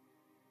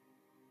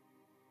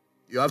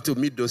 You have to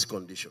meet those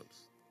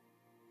conditions.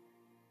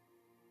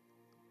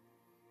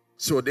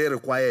 So they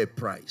require a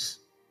price.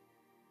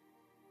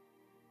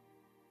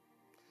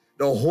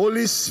 The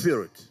Holy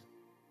Spirit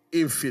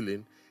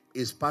infilling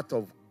is part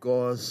of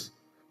God's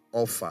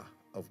offer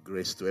of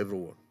grace to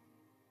everyone.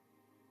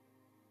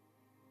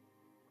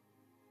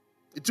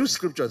 The two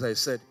scriptures I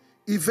said,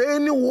 if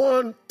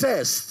anyone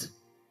thirsts,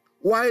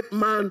 white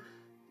man,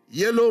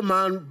 yellow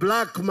man,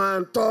 black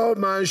man, tall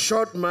man,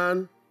 short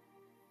man,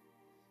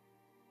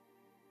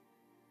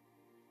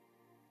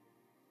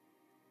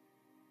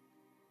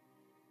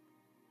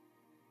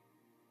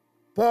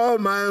 poor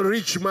man,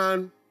 rich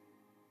man.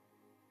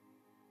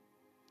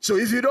 So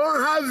if you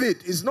don't have it,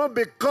 it's not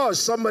because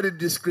somebody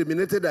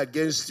discriminated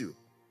against you.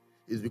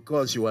 It's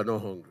because you are not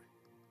hungry.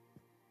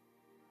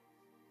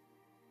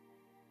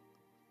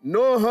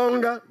 No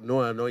hunger,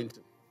 no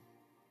anointing.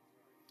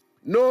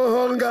 No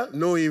hunger,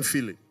 no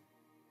infilling.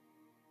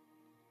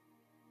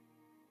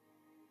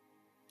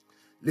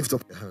 Lift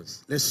up your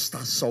hands. Let's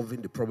start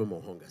solving the problem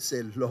of hunger.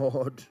 Say,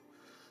 Lord,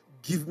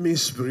 give me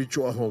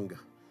spiritual hunger.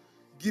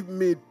 Give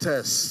me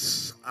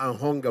thirst and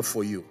hunger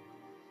for you.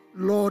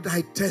 Lord,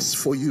 I thirst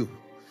for you.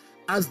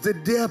 As the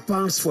deer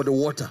pants for the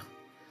water,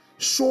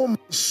 so my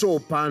soul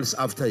pants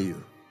after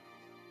you.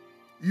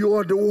 You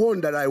are the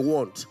one that I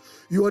want.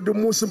 You are the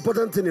most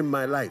important thing in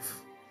my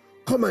life.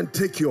 Come and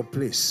take your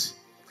place.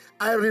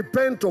 I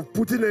repent of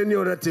putting any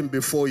other thing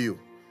before you.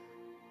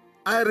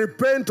 I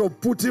repent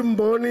of putting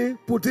money,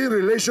 putting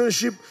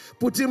relationship,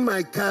 putting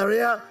my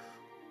career,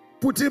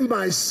 putting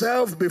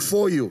myself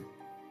before you.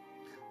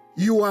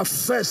 You are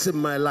first in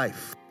my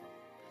life.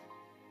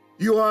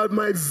 You are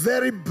my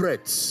very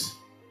breath.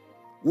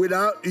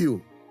 Without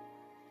you,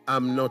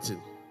 I'm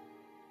nothing.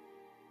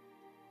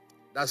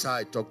 That's how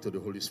I talk to the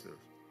Holy Spirit.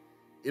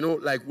 You know,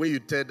 like when you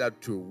tell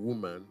that to a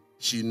woman,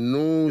 she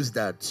knows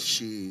that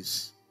she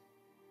is.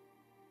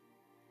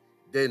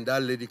 Then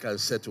that lady can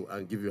settle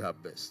and give you her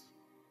best.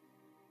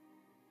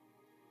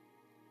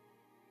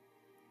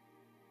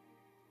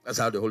 That's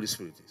how the Holy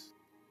Spirit is.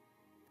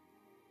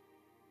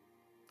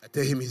 I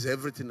tell him he's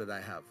everything that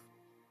I have.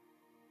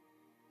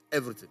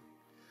 Everything.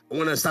 And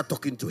when I start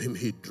talking to him,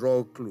 he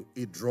draws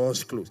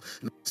close.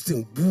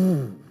 Still,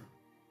 boom.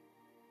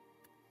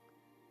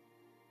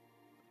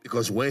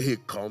 Because when he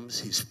comes,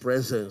 his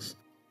presence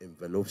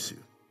envelops you.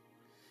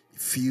 It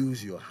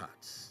fills your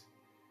heart.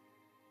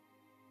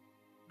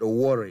 The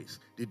worries,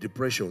 the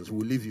depressions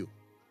will leave you.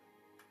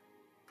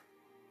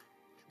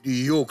 The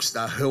yokes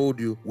that held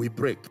you will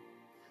break.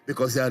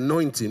 Because the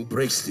anointing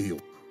breaks to you.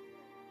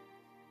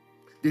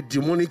 The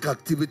demonic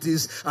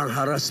activities and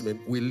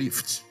harassment will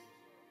lift.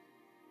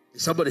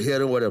 Is somebody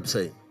hearing what I'm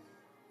saying?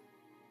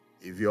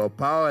 If you're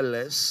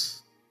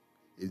powerless,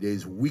 if there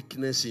is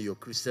weakness in your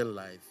Christian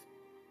life,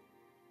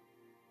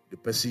 the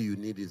person you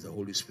need is the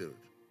Holy Spirit.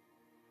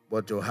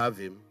 But to have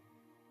him,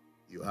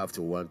 you have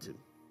to want him.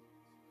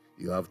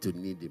 You have to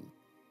need him.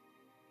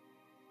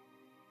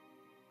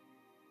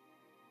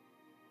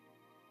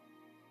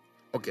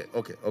 Okay.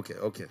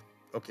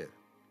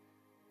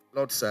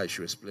 Lord said I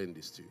should explain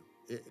this to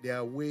you. There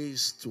are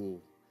ways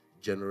to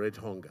generate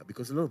hunger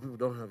because a lot of people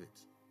don't have it.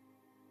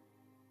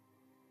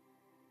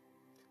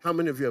 How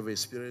many of you have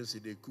experienced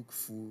it? They cook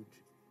food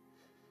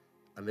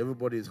and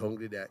everybody is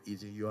hungry, they are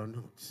eating. You are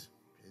not.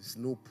 There's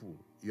no pool.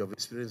 You have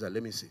experienced that.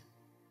 Let me see.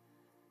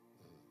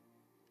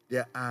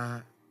 There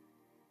are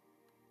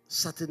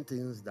certain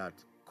things that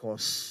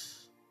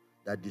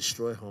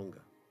destroy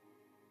hunger.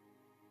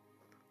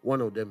 One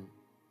of them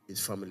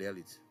is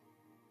familiarity.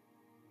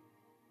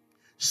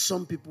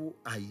 Some people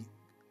are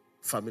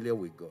familiar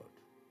with God,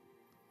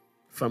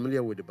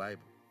 familiar with the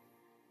Bible,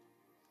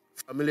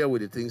 familiar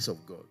with the things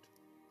of God.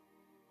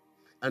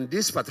 And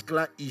this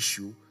particular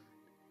issue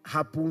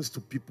happens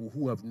to people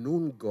who have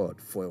known God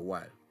for a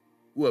while,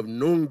 who have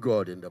known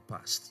God in the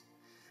past.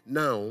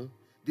 Now,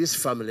 this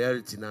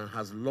familiarity now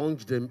has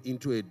launched them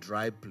into a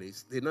dry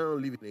place. They now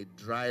live in a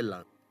dry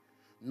land.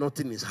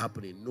 Nothing is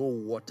happening, no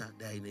water.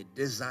 They're in a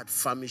desert,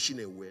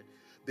 famishing away,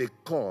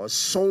 because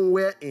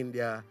somewhere in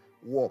their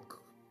walk,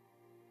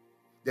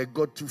 they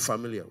got too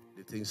familiar with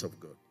the things of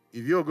God.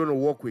 If you're going to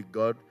walk with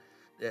God,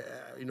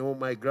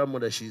 my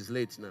grandmother, she's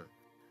late now.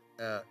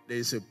 There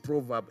is a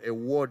proverb, a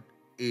word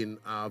in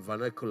our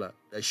vernacular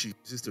that she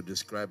uses to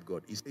describe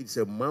God. It's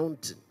a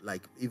mountain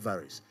like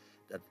Everest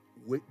that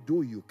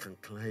though you can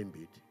climb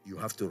it, you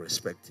have to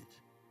respect it.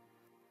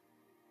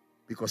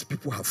 Because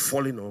people have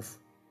fallen off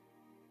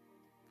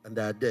and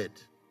they are dead.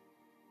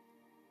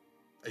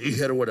 Are you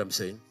hearing what I'm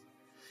saying?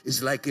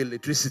 It's like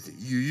electricity.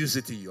 You use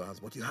it in your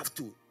house, but you have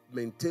to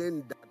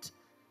maintain that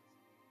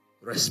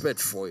respect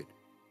for it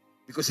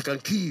because it can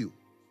kill you.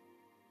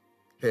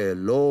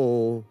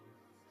 Hello.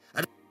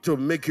 I don't want to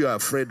make you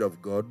afraid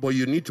of God, but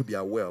you need to be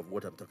aware of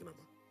what I'm talking about.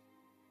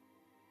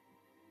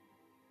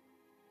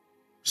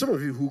 Some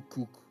of you who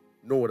cook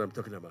know what I'm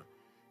talking about.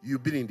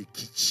 You've been in the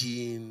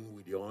kitchen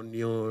with the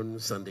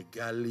onions and the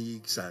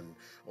garlics and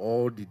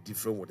all the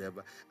different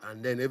whatever,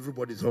 and then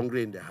everybody's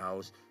hungry in the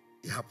house.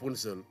 It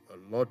happens a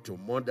lot to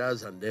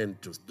mothers and then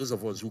to those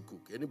of us who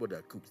cook. Anybody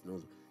that cooks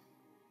knows.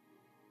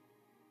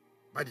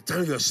 By the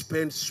time you have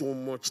spent so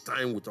much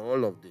time with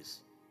all of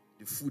this,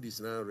 the food is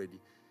now ready.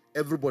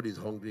 Everybody is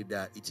hungry. They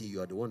are eating.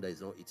 You are the one that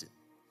is not eating.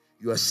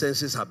 Your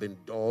senses have been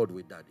dulled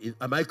with that.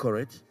 Am I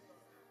correct?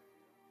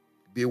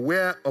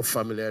 Beware of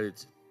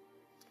familiarity.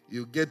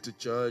 You get to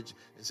church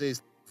and say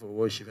it's for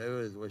worship.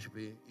 Everyone is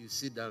worshiping. You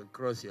sit down,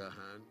 cross your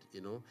hand,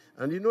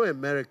 And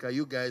America,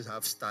 you guys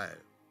have style.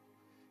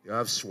 You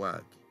have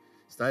swag.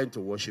 It's time to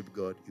worship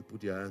God. You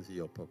put your hands in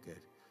your pocket.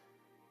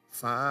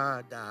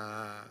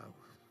 Father,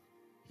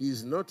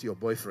 he's not your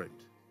boyfriend.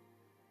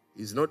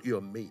 He's not your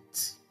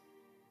mate.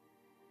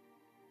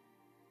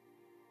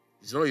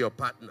 He's not your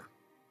partner.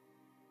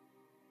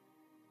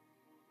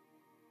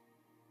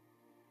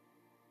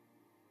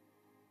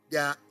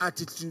 There are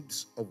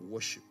attitudes of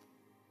worship.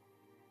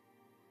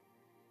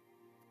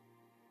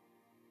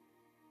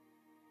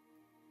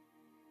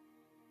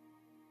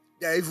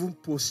 There are even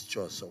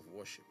postures of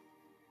worship.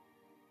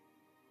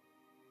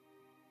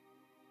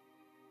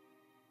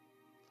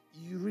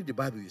 You read the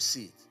Bible, you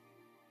see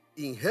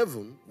it. In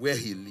heaven, where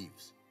he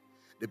lives,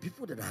 the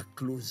people that are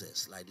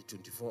closest, like the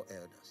 24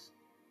 elders,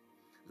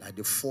 like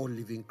the 4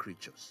 living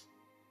creatures.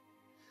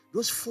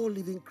 Those 4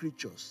 living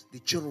creatures, the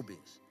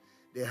cherubims,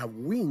 they have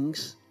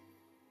wings,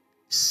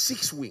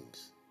 6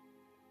 wings.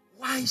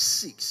 Why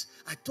 6?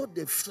 I thought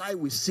they fly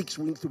with 6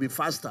 wings to be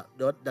faster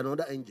than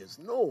other angels.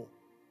 No.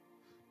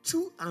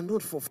 2 are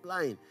not for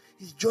flying.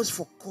 It's just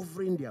for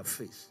covering their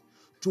face.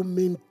 To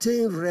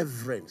maintain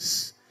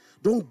reverence.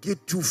 Don't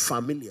get too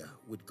familiar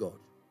with God.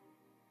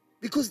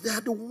 Because they are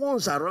the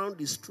ones around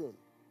his throne.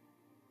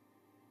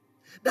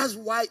 That's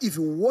why if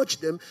you watch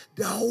them,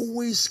 they're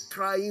always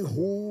crying,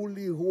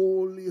 holy,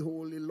 holy,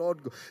 holy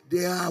Lord God.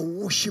 They are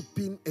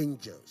worshiping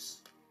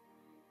angels.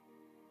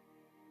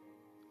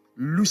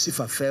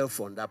 Lucifer fell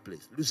from that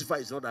place. Lucifer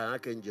is not an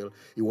archangel.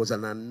 He was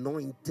an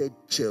anointed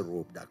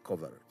cherub that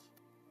covered it.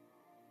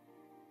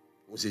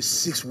 It was a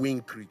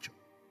 6-winged creature.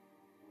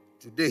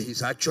 Today,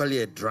 he's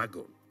actually a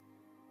dragon.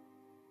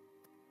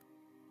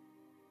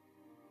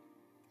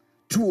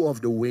 2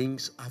 of the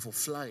wings are for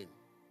flying.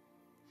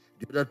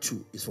 The other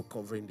 2 is for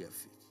covering their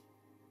feet.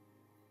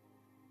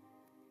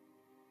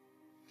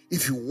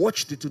 If you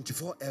watch the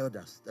 24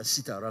 elders that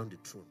sit around the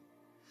throne,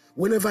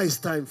 whenever it's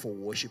time for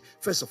worship,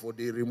 first of all,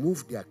 they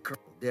remove their crown.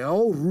 They are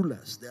all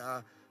rulers.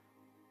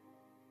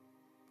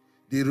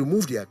 They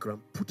remove their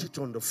crown, put it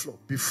on the floor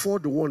before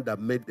the one that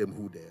made them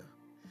who they are.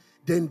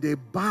 Then they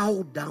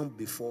bow down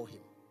before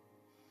him.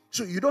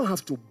 So you don't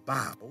have to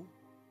bow.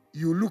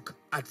 You look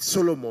at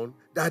Solomon.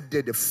 That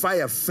day the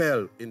fire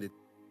fell in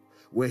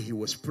where he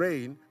was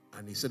praying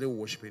and he started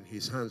worshiping.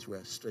 His hands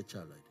were stretched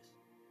out like this.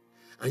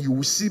 And you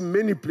will see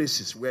many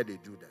places where they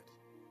do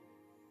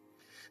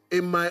that.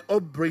 In my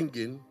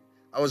upbringing,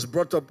 I was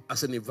brought up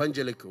as an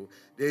evangelical.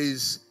 There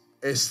is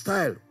a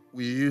style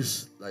we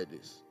use like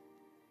this.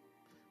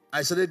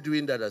 I started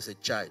doing that as a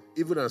child.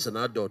 Even as an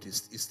adult,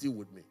 it's still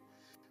with me.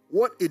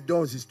 What it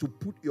does is to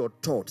put your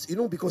thoughts,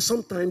 because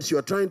sometimes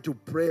you're trying to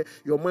pray,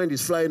 your mind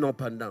is flying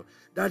up and down.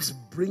 That's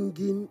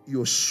bringing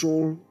your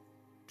soul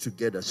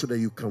together so that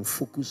you can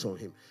focus on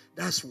him.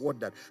 That's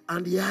what that.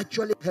 And it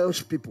actually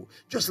helps people.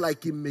 Just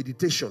like in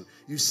meditation,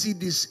 you see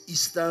this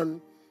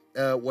Eastern,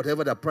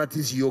 whatever that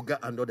practice yoga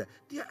and all that.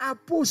 There are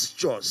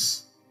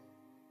postures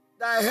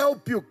that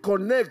help you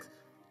connect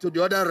to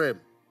the other realm.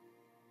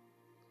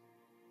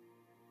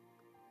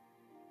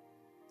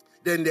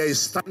 Then there is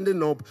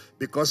standing up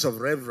because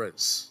of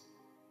reverence.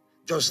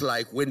 Just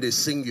like when they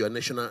sing your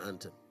national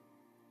anthem.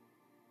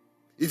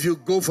 If you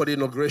go for the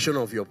inauguration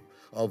of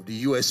the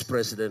US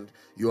president,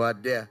 you are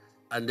there,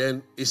 and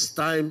then it's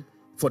time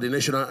for the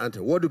national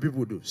anthem. What do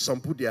people do?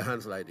 Some put their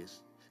hands like this.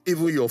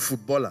 Even your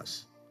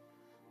footballers.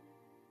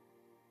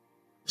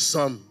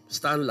 Some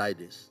stand like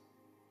this.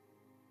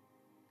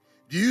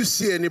 Do you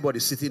see anybody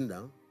sitting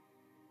down?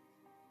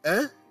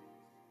 Eh?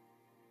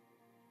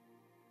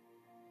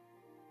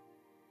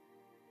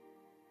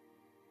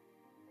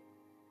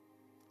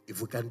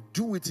 If we can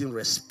do it in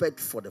respect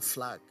for the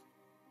flag,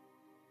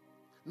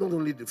 not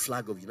only the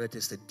flag of the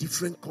United States,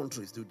 different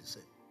countries do the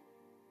same.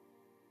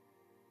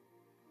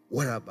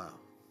 What about?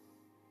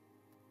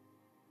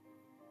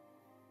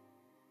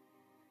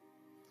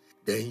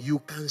 Then you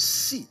can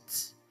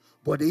sit,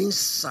 but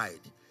inside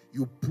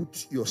you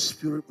put your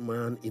spirit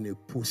man in a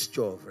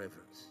posture of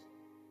reverence.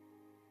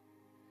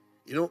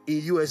 In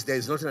US, there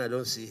is nothing I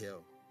don't see here.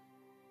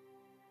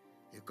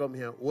 You come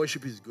here,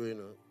 worship is going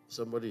on,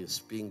 somebody is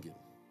pinging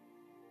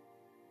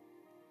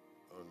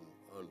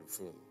on the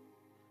phone.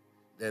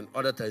 Then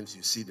other times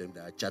you see them, they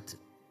are chatting.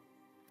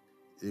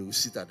 They will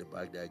sit at the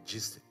back, they are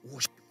gisting.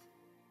 Worship.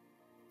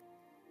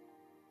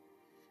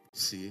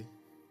 See?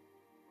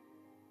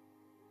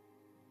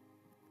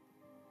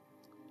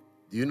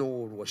 Do you know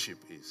what worship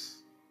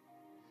is?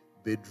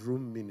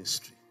 Bedroom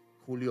ministry.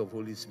 Holy of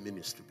Holies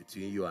ministry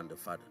between you and the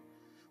Father.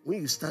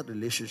 When you start a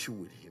relationship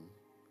with him,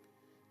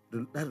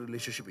 that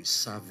relationship is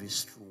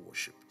service through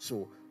worship.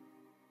 So,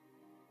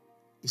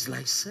 it's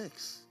like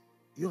sex.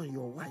 You and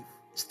your wife.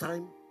 It's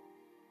time.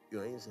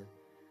 You're inside.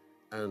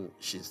 And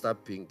she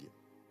start pinging.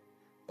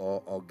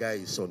 Or guy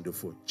is on the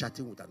phone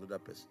chatting with another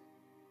person.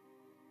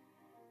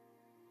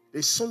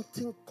 There's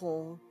something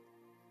called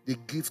the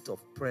gift of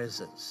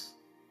presence.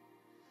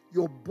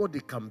 Your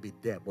body can be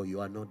there, but you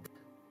are not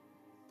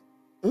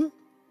there.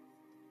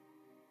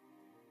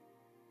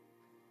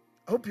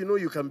 I hope you know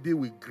you can be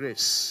with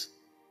grace,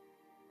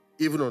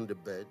 even on the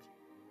bed.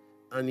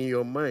 And in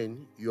your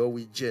mind, you're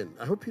with Jen.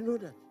 I hope you know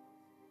that.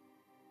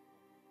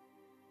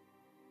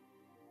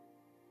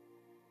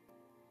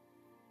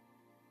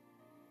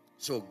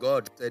 So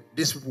God said,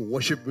 these people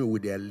worship me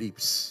with their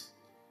lips,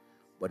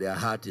 but their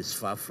heart is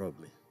far from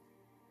me.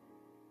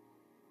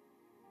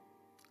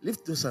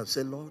 Lift those and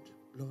say, Lord,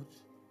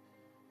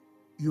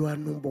 you are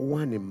number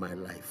one in my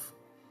life.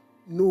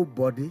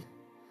 Nobody,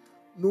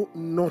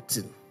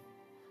 nothing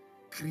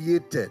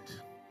created,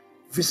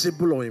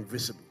 visible or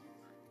invisible,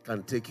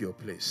 can take your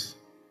place.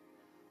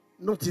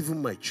 Not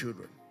even my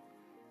children,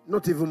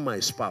 not even my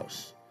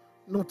spouse,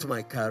 not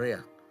my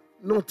career,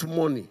 not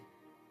money.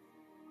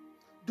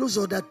 Those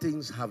other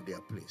things have their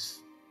place.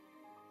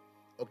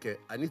 Okay,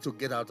 I need to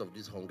get out of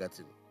this hunger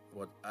thing.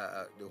 But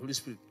the Holy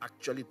Spirit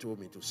actually told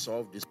me to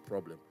solve this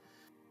problem,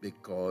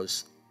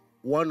 because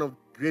one of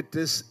the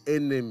greatest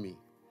enemy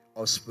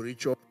of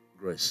spiritual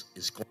progress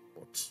is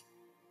comfort,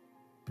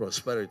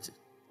 prosperity.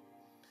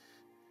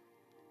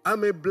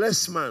 I'm a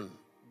blessed man.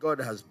 God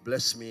has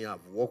blessed me.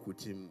 I've walked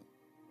with him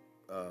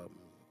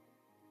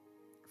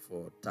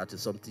for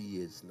 30-something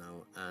years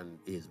now, and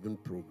he's been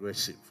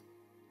progressive.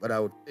 But I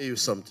will tell you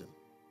something.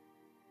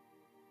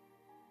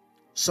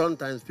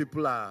 Sometimes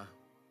people are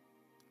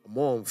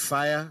more on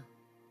fire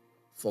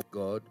for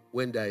God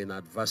when they're in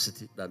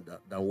adversity than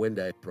when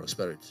they're in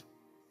prosperity.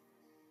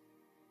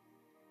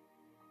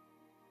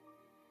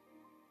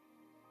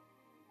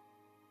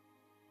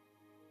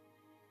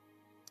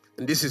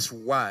 And this is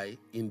why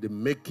in the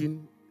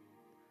making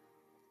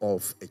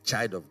of a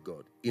child of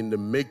God, in the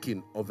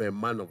making of a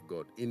man of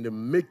God, in the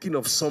making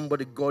of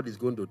somebody God is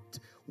going to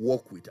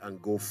walk with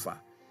and go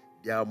far,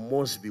 there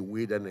must be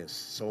wilderness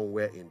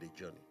somewhere in the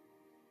journey.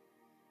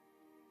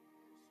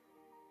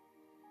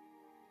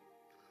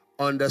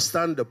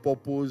 Understand the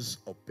purpose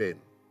of pain.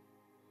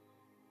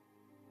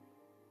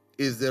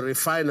 Is the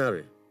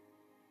refinery.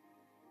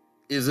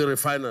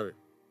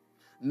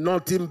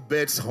 Nothing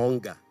beats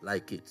hunger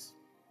like it.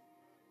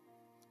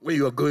 When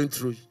you are going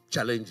through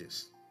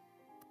challenges,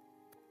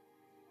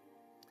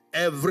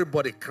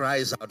 everybody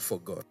cries out for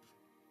God.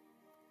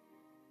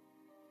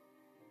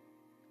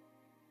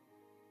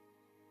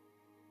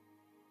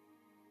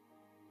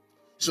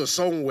 So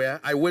somewhere,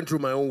 I went through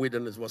my own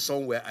wilderness, but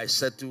somewhere I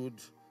settled.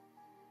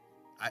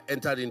 I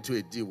entered into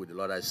a deal with the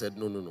Lord. I said,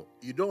 no.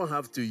 You don't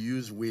have to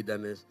use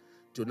wilderness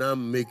to now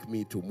make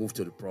me to move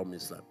to the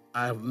promised land.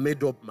 I have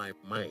made up my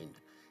mind.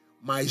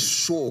 My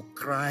soul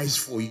cries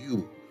for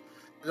you,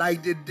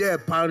 like the deer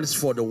pants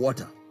for the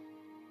water.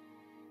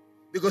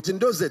 Because in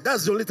those days,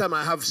 that's the only time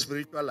I have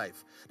spiritual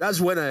life. That's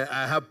when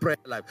I have prayer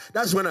life.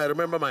 That's when I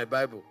remember my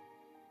Bible.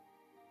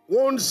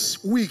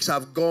 Once weeks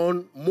have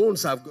gone,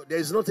 months have gone,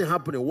 there's nothing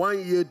happening.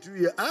 1 year, 2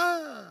 years.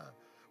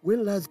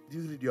 When last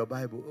did you read your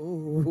Bible?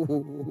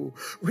 Oh,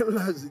 when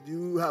last did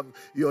you have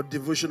your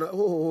devotional?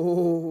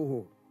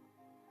 Oh,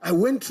 I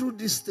went through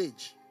this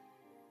stage.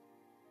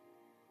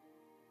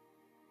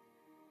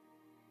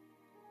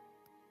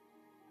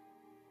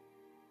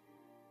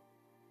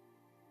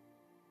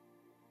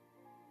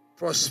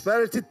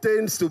 Prosperity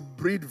tends to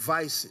breed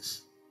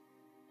vices.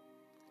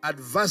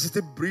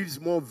 Adversity breeds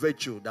more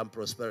virtue than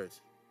prosperity.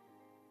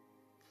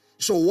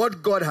 So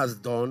what God has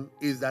done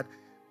is that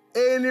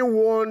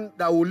anyone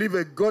that will live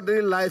a godly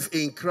life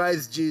in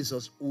Christ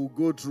Jesus will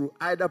go through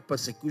either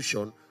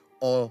persecution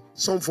or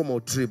some form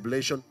of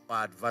tribulation or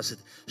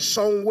adversity.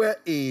 Somewhere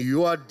in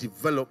your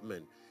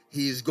development,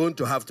 he is going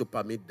to have to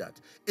permit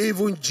that.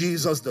 Even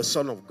Jesus, the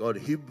Son of God,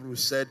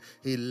 Hebrews said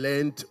he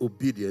learned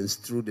obedience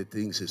through the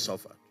things he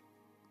suffered.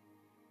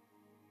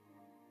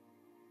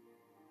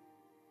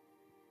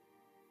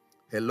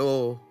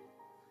 Hello?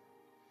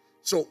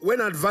 So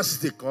when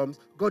adversity comes,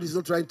 God is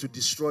not trying to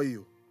destroy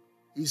you.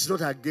 He's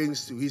not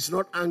against you. He's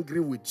not angry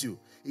with you.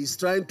 He's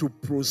trying to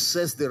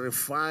process the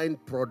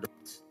refined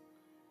product.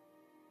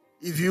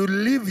 If you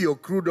leave your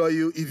crude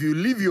oil, if you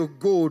leave your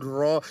gold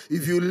raw,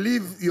 if you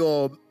leave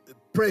your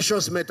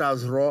precious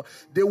metals raw,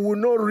 they will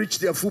not reach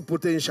their full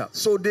potential.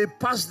 So they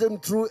pass them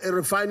through a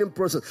refining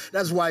process.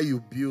 That's why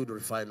you build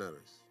refineries.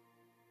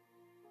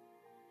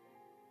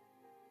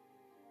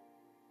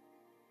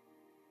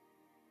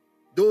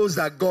 Those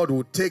that God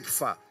will take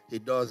far, he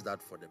does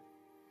that for them.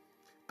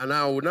 And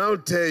I will now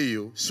tell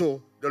you,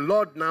 so the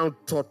Lord now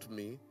taught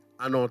me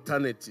an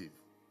alternative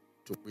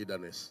to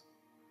wilderness.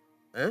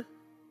 Yeah,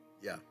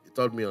 he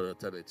taught me an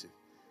alternative.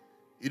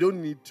 You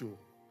don't need to.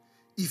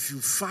 If you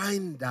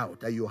find out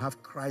that you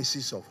have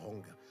crisis of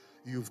hunger,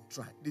 you've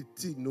tried the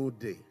thing no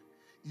day.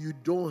 You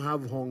don't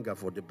have hunger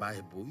for the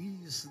Bible.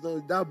 It's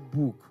not that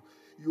book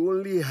you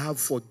only have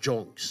for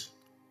junks.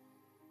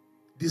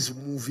 This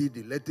movie,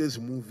 the latest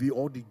movie,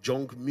 all the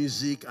junk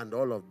music and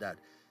all of that,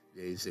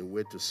 there is a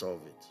way to solve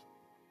it.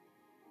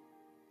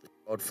 It's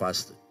called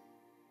fasting.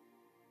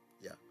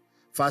 Yeah.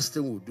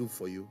 Fasting will do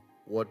for you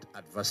what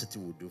adversity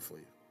will do for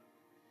you.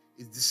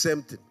 It's the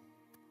same thing.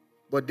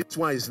 But this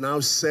one is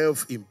now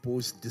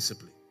self-imposed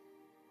discipline.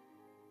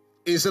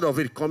 Instead of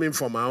it coming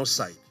from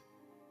outside.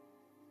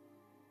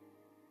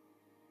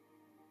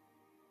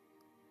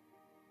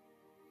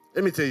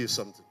 Let me tell you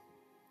something.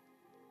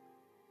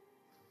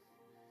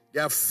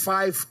 There are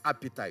 5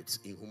 appetites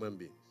in human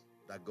beings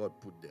that God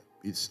put there.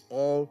 It's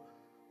all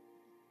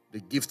the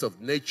gift of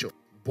nature.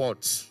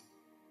 But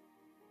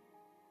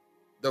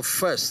the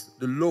first,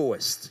 the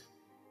lowest,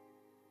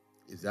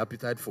 is the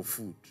appetite for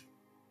food,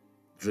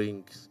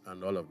 drinks,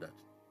 and all of that.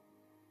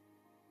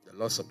 The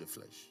loss of the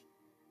flesh.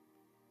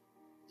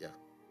 Yeah.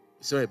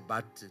 It's not a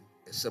bad thing,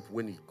 except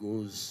when it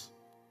goes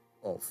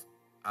off,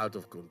 out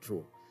of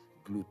control.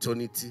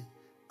 Gluttonity,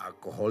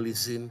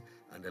 alcoholism,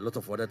 and a lot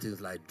of other things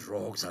like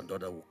drugs and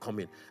other will come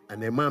in.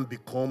 And a man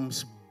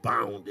becomes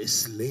bound, a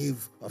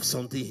slave of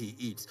something he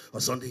eats or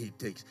something he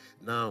takes.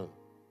 Now,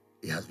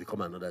 it has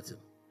become another thing.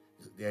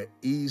 There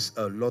is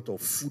a lot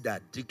of food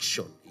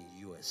addiction in the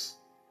U.S.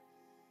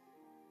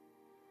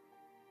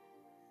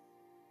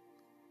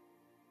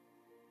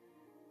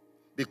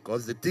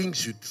 Because the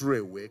things you throw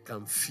away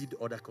can feed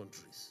other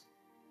countries.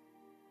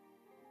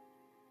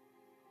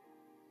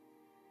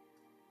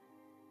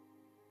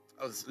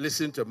 I was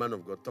listening to a man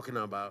of God talking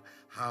about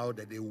how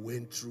that they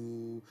went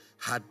through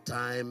hard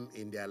time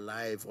in their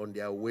life on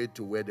their way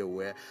to where they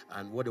were.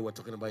 And what they were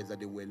talking about is that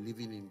they were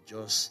living in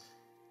just,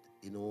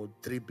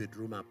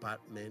 3-bedroom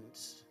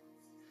apartments.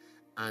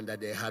 And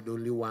that they had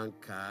only one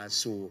car.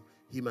 So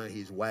him and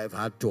his wife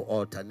had to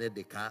alternate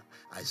the car.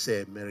 I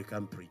say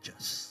American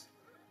preachers.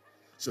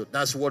 So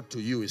that's what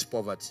to you is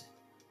poverty.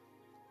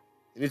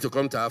 You need to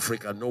come to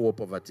Africa and know what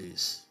poverty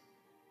is.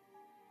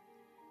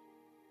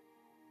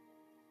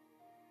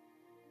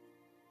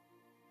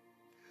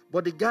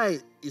 But the guy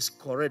is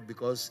correct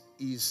because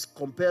he's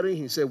comparing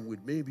himself with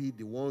maybe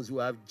the ones who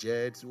have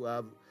jets, who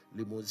have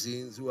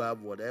limousines, who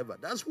have whatever.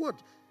 That's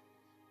what.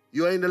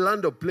 You are in the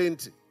land of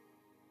plenty.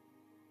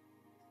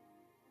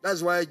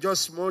 That's why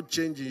just small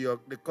change in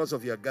the cost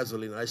of your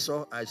gasoline. I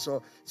saw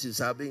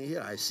since I've been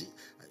here, I see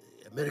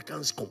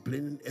Americans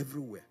complaining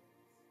everywhere.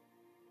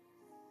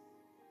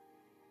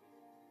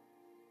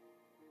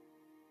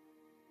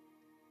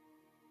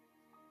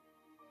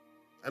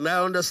 And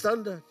I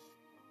understand that.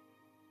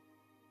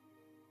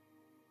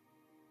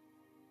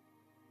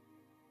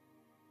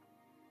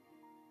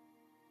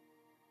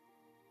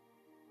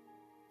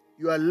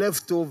 Your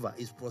leftover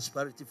is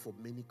prosperity for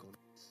many countries.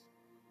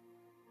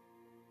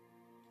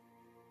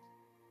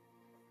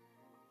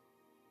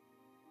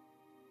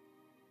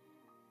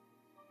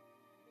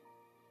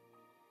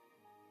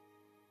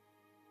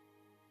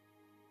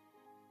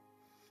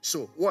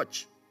 So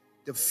watch.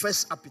 The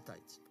first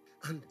appetite.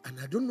 And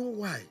I don't know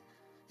why.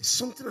 It's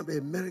something about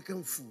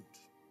American food.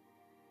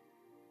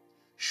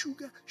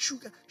 Sugar,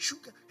 sugar,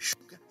 sugar,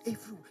 sugar,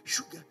 everywhere.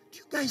 Sugar. Do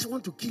you guys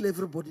want to kill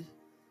everybody?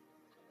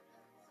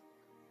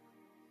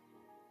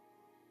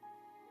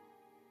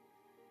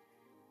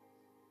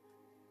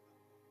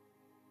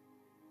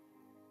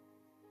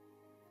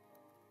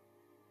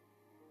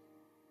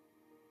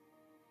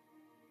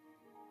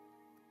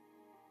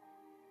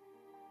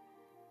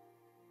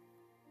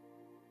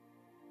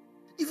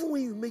 Even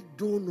when you make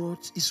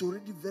donuts, it's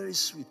already very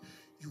sweet.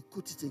 You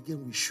coat it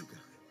again with sugar.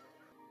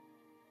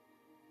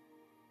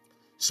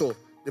 So,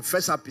 the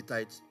first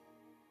appetite,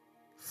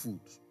 food.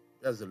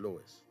 That's the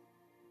lowest.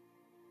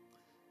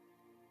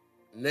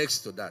 Next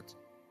to that,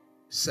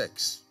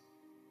 sex.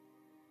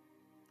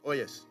 Oh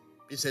yes,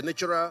 it's a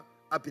natural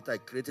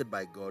appetite created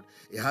by God.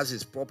 It has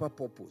its proper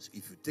purpose.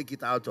 If you take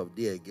it out of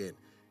there again,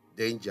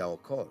 danger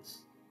occurs.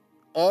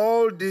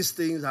 All these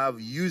things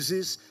have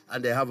uses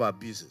and they have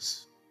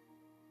abuses.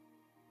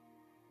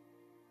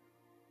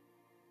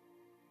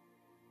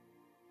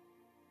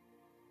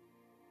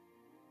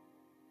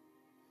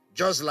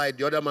 Just like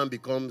the other man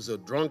becomes a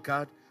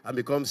drunkard and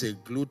becomes a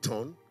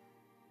glutton,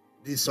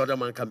 this other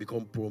man can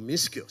become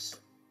promiscuous.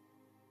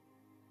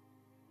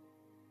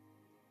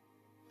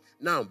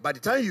 Now, by the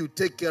time you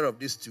take care of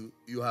these two,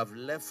 you have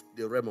left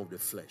the realm of the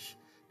flesh.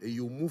 Then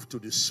you move to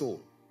the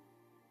soul.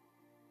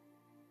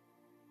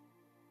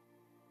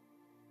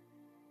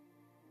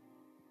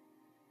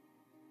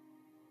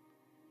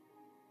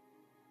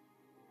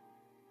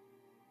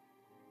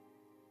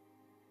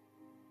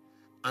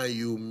 And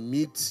you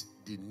meet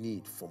the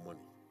need for money.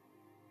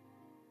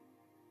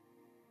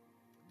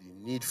 The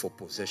need for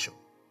possession.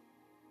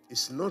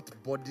 It's not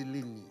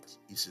bodily need,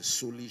 it's a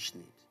soulish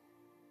need.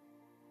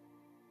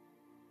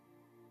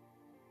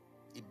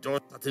 It does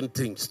certain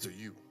things to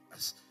you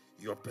as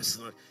your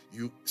personal.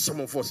 Some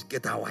of us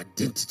get our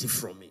identity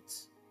from it.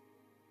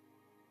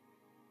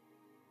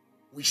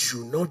 We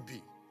should not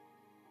be.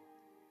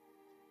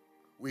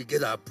 We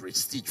get our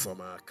prestige from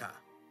our car.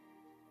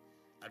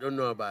 I don't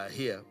know about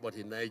here, but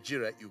in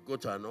Nigeria, you go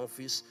to an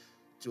office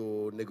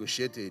to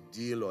negotiate a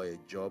deal or a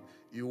job.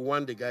 You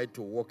want the guy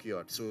to walk you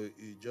out, so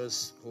you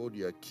just hold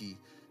your key.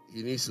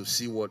 He needs to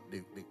see what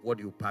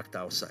you packed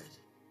outside.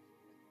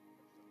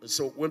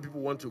 So when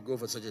people want to go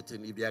for such a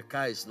thing, if their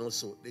car is not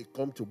so, they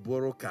come to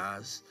borrow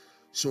cars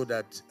so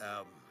that,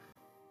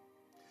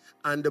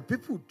 and the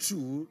people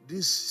too,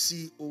 these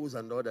CEOs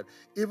and all that,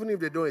 even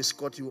if they don't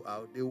escort you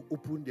out, they will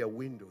open their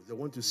windows. They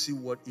want to see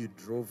what you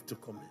drove to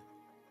come in.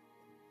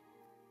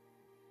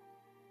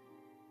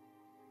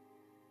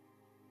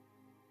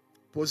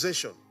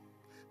 Possession.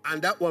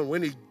 And that one,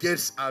 when it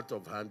gets out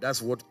of hand, that's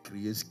what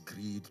creates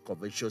greed,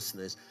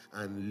 covetousness,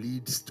 and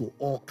leads to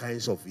all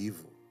kinds of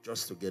evil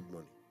just to get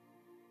money.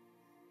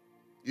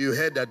 You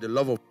heard that the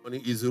love of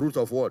money is the root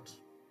of what?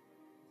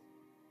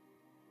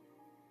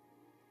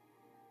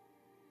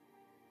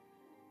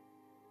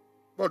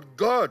 But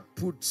God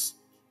puts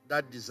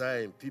that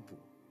desire in people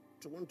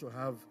to want to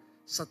have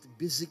certain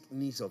basic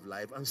needs of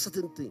life and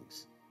certain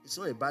things. It's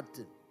not a bad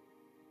thing.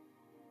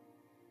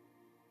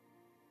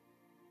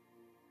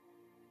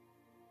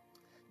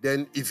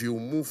 Then if you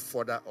move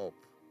further up,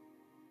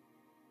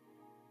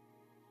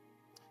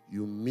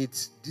 you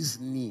meet this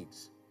need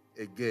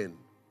again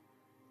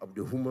of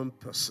the human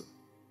person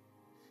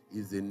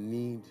is the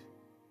need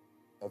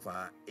of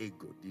our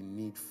ego, the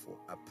need for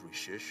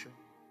appreciation,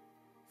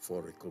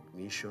 for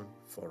recognition,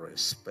 for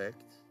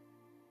respect.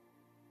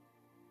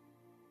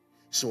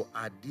 So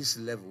at this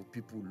level,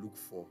 people look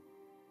for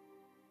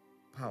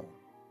power.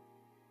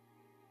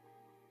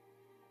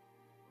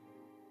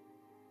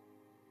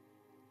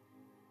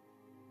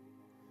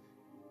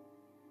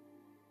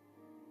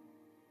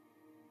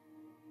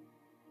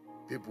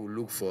 People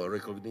look for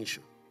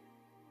recognition.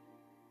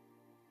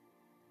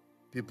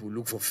 People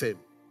look for fame.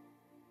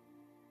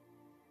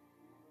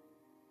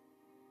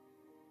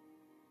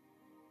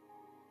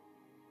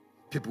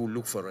 People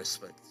look for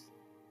respect.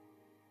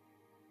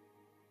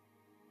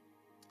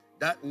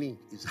 That need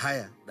is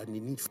higher than the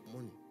need for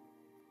money.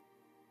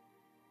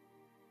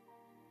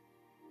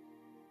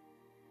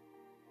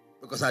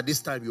 Because at this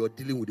time, you are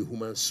dealing with the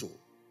human soul.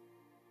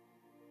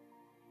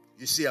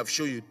 You see, I've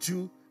shown you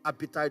two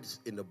appetites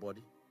in the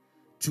body,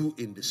 two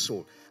in the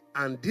soul.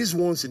 And these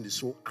ones in the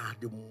soul are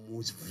the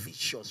most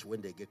vicious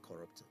when they get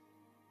corrupted.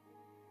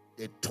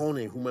 They turn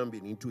a human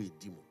being into a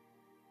demon.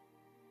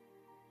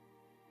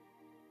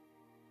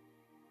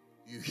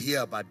 You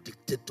hear about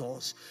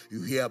dictators.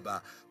 You hear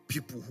about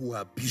people who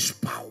abuse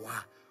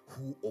power,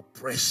 who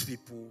oppress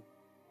people,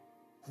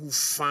 who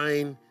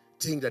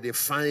think that they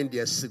find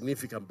they're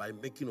significant by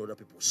making other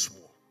people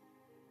small.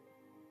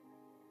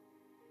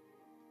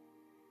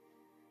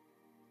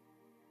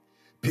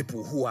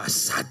 People who are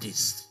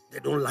sadists. They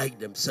don't like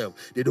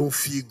themselves. They don't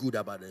feel good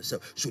about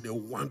themselves. So they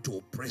want to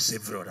oppress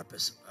every other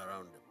person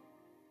around them.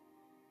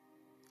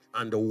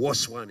 And the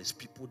worst one is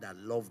people that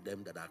love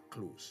them that are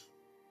close.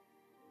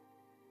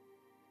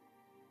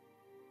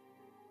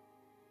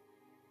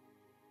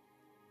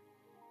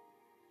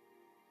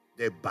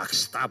 They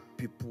backstab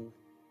people.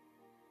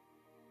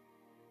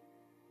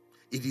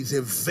 It is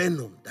a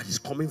venom that is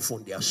coming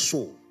from their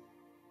soul.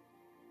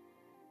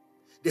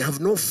 They have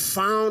not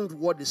found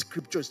what the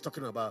scripture is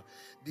talking about,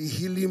 the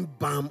healing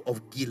balm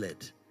of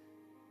Gilead,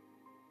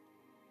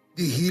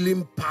 the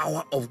healing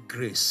power of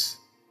grace,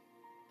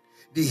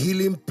 the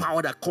healing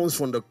power that comes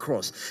from the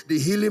cross, the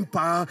healing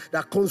power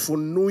that comes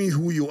from knowing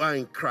who you are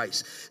in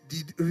Christ,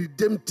 the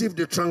redemptive,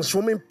 the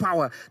transforming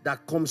power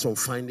that comes from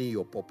finding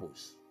your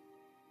purpose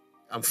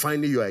and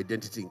finding your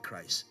identity in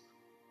Christ.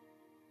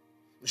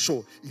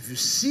 So if you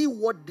see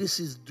what this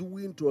is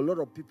doing to a lot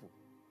of people,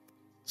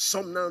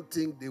 some now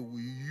think they will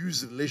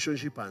use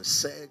relationship and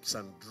sex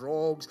and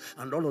drugs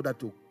and all of that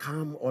to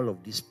calm all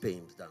of these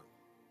pains down.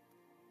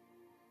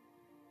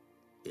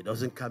 It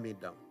doesn't calm it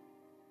down.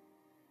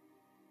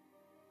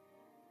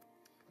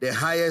 The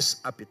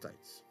highest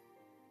appetite,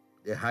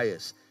 the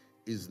highest,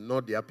 is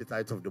not the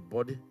appetite of the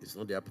body, it's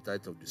not the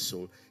appetite of the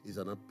soul, it's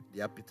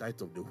the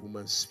appetite of the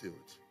human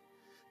spirit.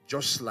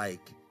 Just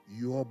like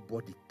your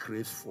body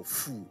craves for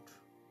food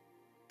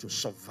to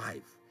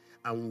survive.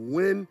 And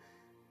when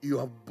you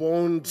have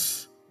burned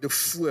the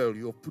fuel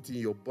you have put in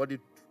your body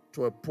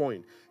to a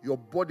point, your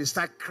body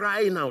start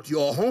crying out,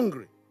 you're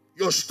hungry.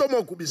 Your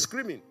stomach will be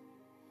screaming.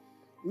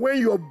 When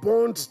you have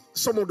burned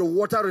some of the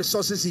water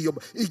resources in your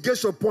body, it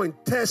gets to a point,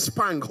 thirst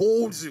pang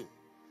holds you.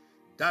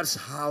 That's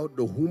how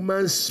the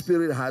human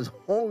spirit has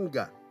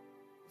hunger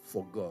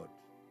for God.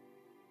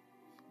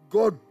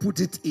 God put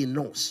it in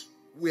us.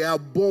 We are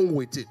born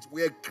with it.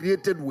 We are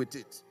created with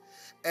it.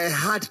 A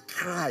heart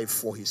cry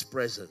for his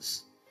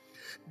presence.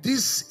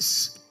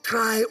 This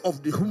cry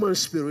of the human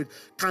spirit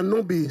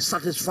cannot be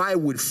satisfied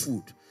with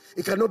food.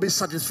 It cannot be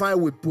satisfied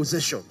with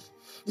possessions.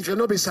 It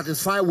cannot be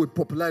satisfied with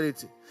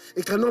popularity.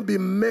 It cannot be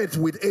met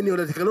with any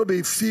other thing. It cannot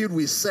be filled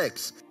with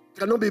sex. It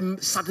cannot be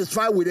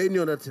satisfied with any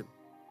other thing.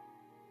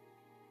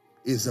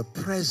 It's the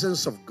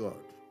presence of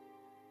God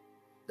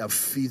that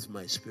feeds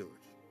my spirit.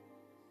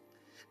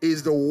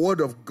 It's the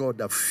word of God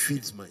that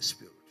feeds my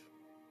spirit.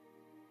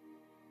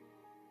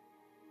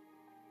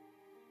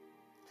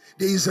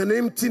 There is an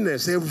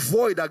emptiness, a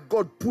void that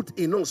God put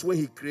in us when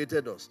he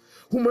created us.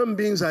 Human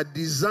beings are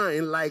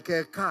designed like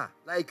a car,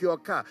 like your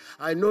car.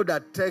 I know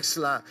that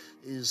Tesla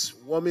is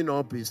warming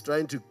up, is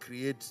trying to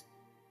create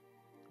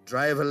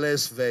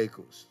driverless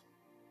vehicles.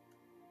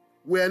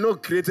 We are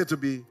not created to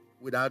be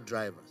without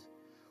drivers.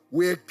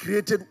 We are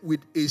created with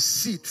a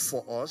seat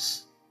for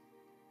us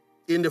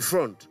in the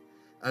front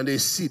and a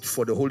seat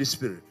for the Holy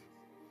Spirit.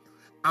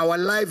 Our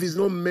life is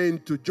not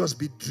meant to just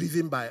be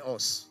driven by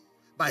us,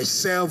 by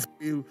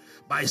self-will,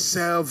 by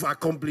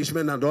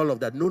self-accomplishment and all of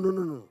that. No, no,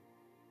 no, no.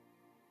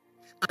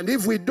 And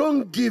if we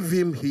don't give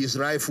him his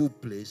rightful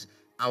place,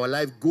 our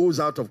life goes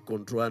out of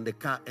control and the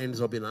car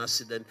ends up in an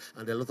accident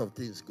and a lot of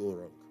things go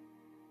wrong.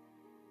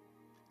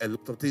 A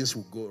lot of things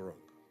will go wrong.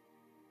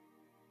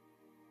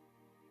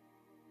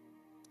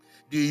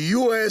 The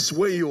U.S.,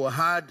 when you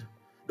had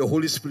the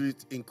Holy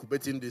Spirit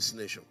incubating this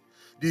nation,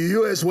 the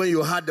U.S., when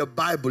you had the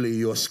Bible in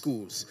your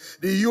schools,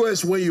 the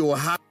U.S., when you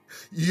had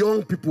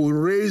young people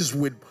raised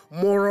with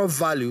moral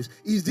values,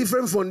 is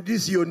different from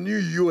this your new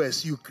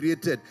U.S. you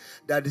created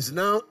that is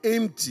now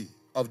empty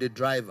of the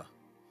driver.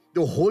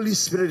 The Holy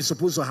Spirit is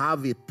supposed to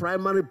have a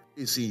primary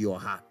place in your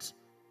heart.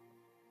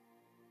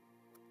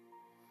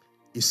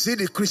 You see,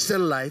 the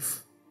Christian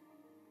life,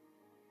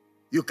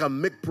 you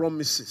can make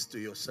promises to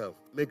yourself,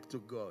 make to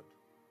God.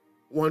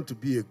 You want to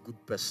be a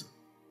good person.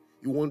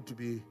 You want to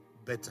be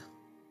better.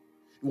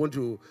 You want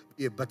to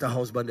be a better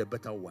husband, a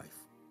better wife.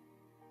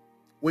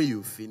 When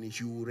you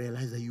finish, you will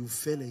realize that you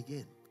fell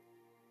again.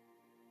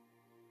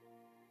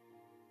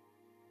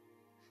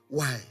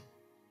 Why?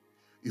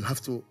 You have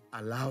to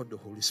allow the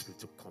Holy Spirit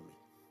to come in.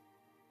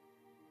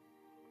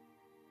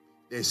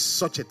 There's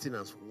such a thing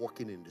as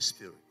walking in the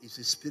Spirit. It's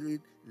a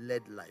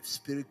Spirit-led life,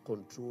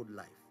 Spirit-controlled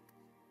life.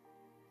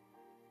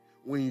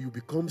 When you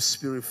become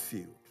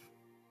Spirit-filled,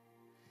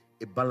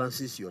 it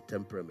balances your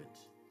temperament.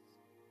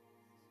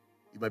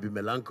 You might be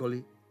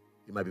melancholy,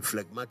 you might be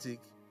phlegmatic,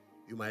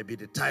 you might be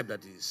the type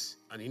that is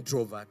an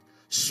introvert.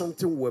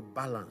 Something will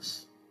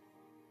balance.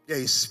 There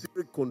is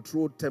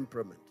Spirit-controlled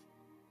temperament.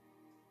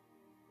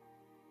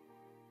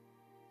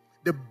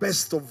 The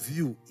best of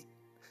you,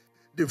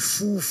 the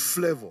full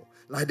flavor,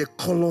 like the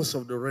colors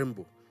of the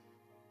rainbow,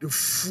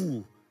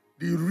 the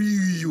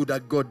real you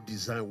that God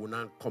designed will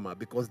not come out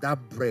because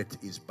that breath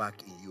is back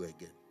in you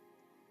again.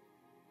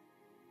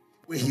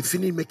 When he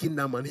finished making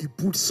that man, he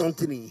put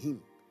something in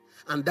him.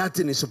 And that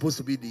thing is supposed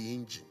to be the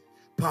engine,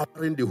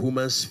 powering the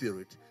human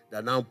spirit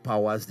that now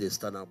powers the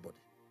external body,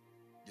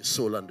 the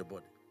soul and the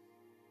body.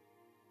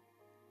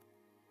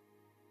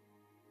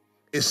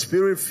 A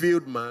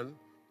spirit-filled man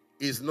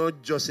is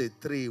not just a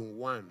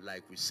 3-in-1,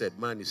 like we said.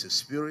 Man is a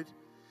spirit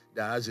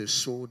that has a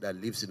soul that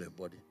lives in a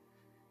body.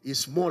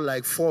 It's more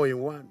like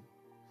 4-in-1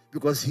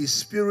 because his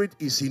spirit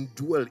is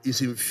indwelled,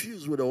 is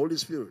infused with the Holy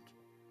Spirit.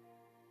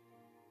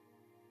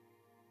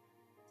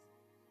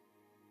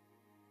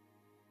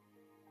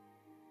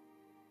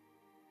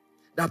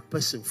 That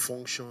person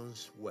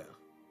functions well.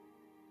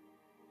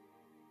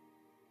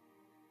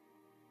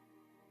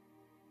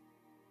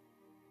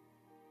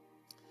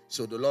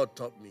 So the Lord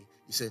taught me,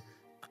 he said,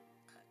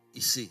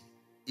 you see,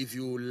 if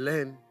you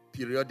learn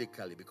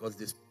periodically, because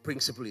this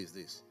principle is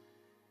this,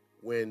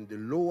 when the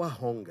lower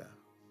hunger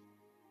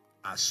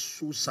are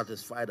so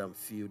satisfied and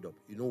filled up,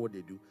 you know what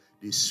they do?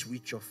 They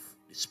switch off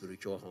the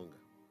spiritual hunger.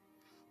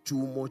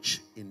 Too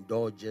much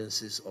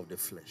indulgences of the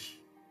flesh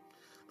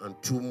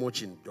and too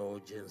much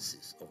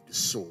indulgences of the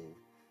soul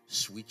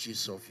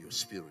switches off your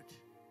spirit.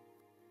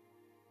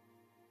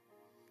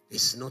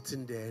 It's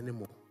nothing there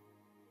anymore.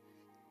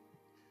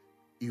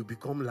 You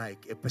become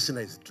like a person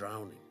that is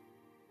drowning.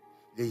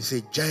 There is a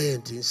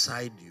giant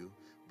inside you,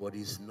 but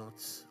it's not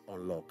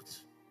unlocked.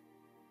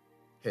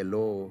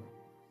 Hello.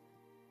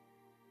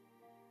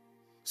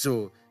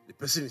 So the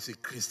person is a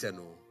Christian,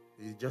 or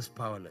he's just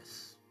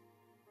powerless.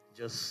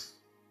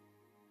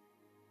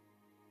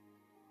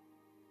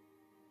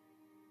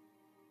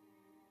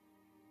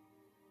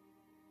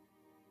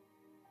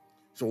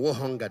 So what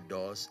hunger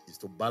does is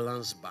to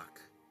balance back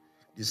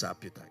these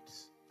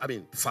appetites.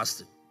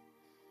 Fasting.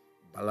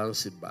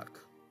 Balance it back.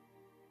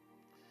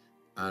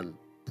 And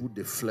put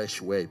the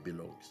flesh where it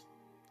belongs.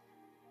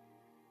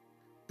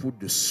 Put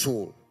the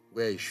soul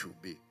where it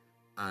should be.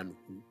 And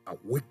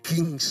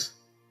awakens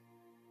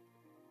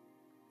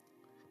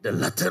the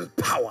latent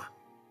power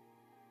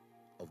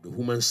of the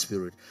human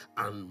spirit,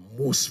 and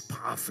most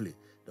powerfully,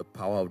 the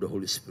power of the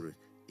Holy Spirit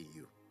in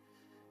you.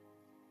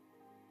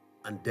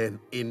 And then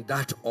in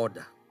that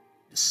order,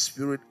 the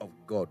Spirit of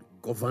God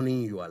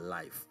governing your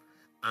life,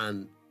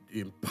 and the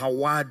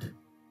empowered,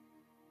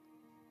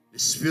 the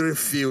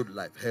Spirit-filled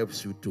life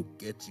helps you to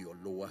get your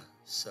lower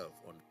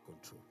self under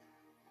control.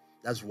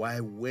 That's why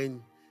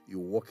when you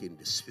walk in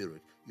the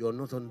Spirit, you're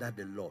not under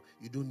the law.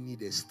 You don't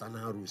need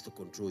external rules to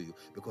control you,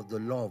 because the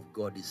law of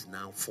God is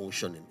now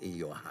functioning in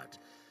your heart.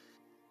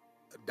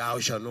 Thou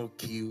shalt not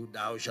kill,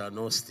 thou shalt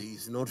not steal.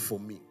 It's not for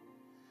me.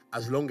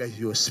 As long as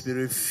you're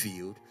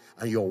Spirit-filled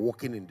and you're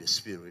walking in the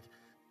Spirit,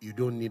 you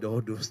don't need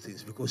all those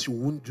things, because you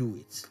won't do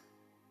it.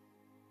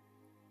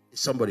 Is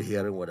somebody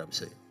hearing what I'm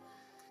saying?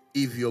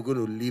 If you're going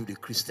to live the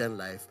Christian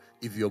life,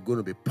 if you're going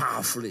to be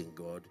powerful in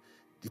God,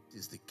 this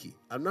is the key.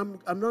 I'm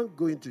not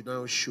going to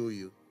now show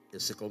you a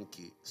second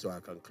key so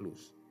I can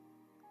close.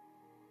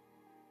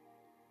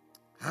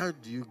 How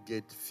do you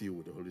get filled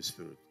with the Holy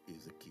Spirit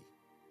is the key.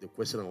 The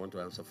question I want to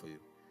answer for you.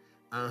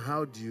 And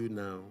how do you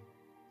now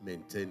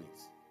maintain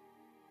it?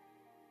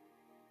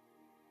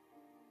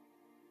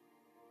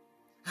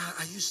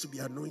 I used to be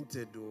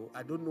anointed, though.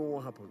 I don't know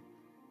what happened.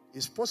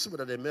 It's possible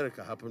that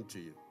America happened to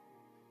you.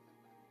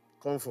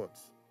 Comfort.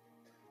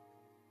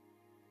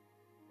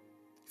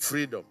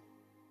 Freedom.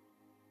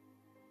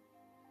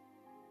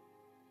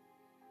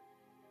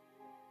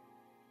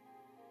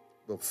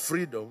 But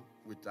freedom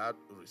without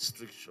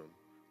restriction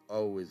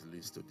always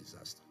leads to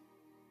disaster.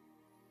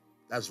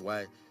 That's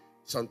why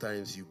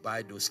sometimes you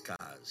buy those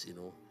cars,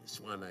 This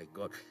one I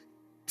got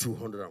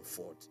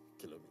 240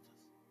 kilometers.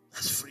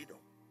 That's freedom.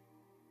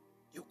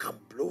 You can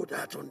blow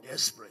that on the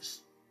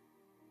express.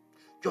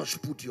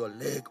 Just put your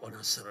leg on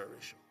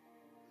acceleration.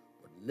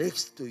 But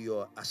next to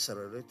your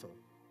accelerator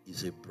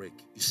is a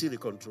brake. You see the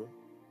control?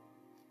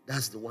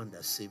 That's the one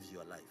that saves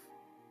your life.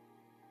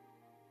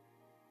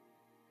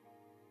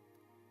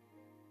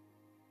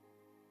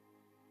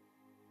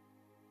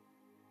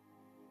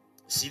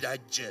 See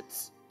that jet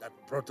that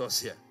brought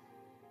us here?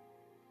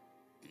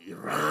 He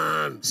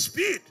ran,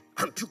 speed,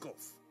 and took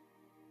off.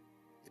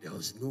 There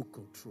was no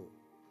control.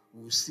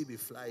 We will still be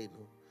flying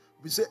home.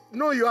 We say,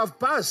 no, you have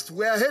passed.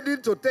 We are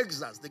heading to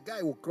Texas. The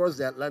guy will cross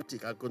the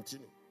Atlantic and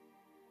continue.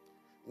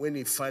 When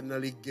he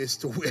finally gets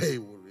to where he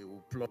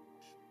will plunge.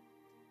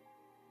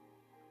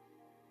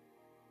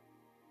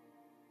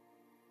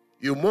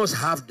 You must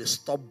have the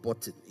stop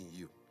button in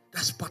you.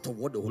 That's part of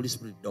what the Holy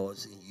Spirit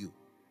does in you.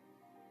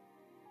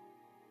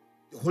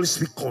 The Holy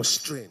Spirit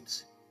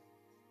constrains.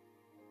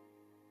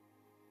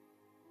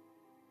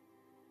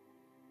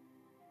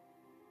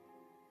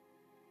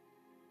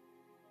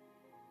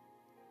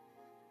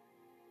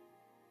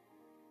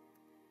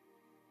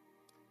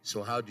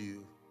 So how do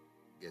you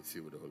get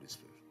filled with the Holy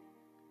Spirit?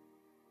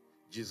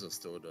 Jesus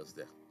told us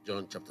there.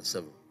 John chapter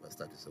 7, verse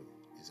 37.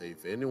 He said,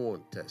 if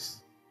anyone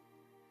thirsts,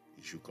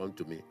 he should come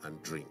to me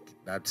and drink.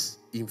 That's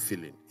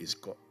infilling. Is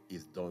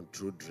done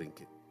through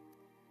drinking.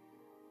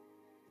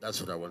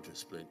 That's what I want to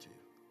explain to you.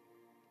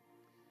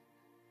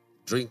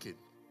 Drinking.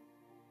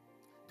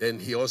 Then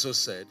he also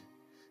said,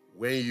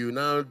 when you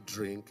now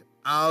drink,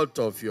 out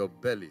of your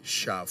belly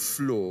shall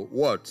flow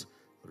what?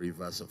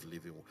 Rivers of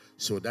living water.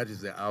 So that is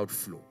the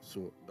outflow.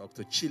 So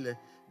Dr. Chile,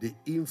 the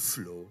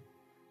inflow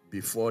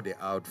before the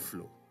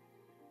outflow.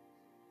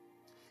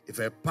 If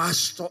a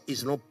pastor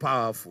is not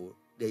powerful,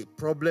 the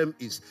problem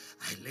is,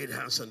 I laid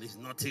hands on this,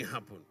 nothing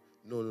happened.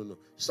 No.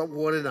 Stop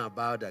worrying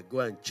about that. Go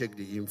and check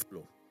the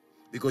inflow.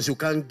 Because you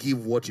can't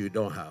give what you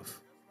don't have.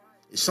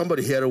 Is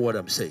somebody hearing what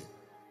I'm saying?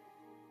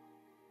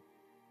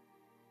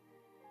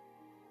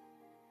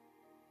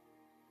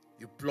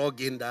 You plug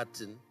in that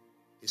thing,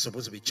 it's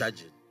supposed to be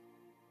charging.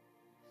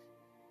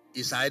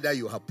 It's either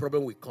you have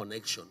problem with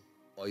connection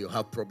or you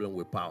have problem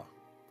with power.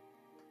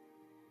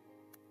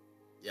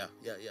 Yeah.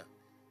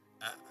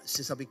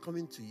 Since I've been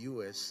coming to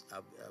US,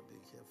 I've been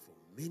here for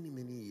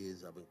many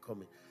years. I've been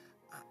coming.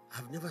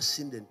 I've never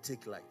seen them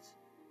take light.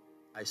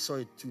 I saw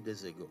it 2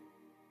 days ago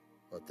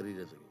or 3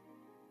 days ago.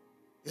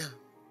 Yeah,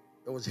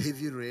 there was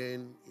heavy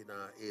rain in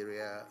our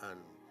area, and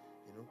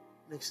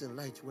next thing,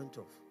 light went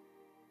off.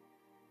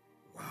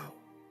 Wow.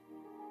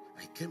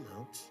 I came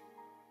out.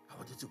 I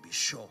wanted to be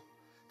sure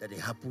that it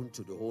happened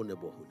to the whole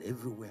neighborhood.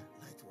 Everywhere,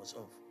 light was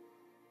off.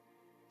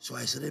 So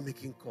I started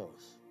making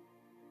calls.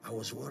 I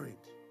was worried.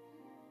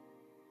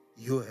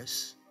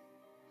 US,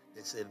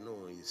 they said,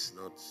 no, it's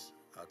not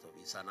out of,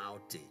 it's an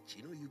outage.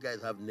 You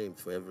guys have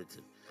names for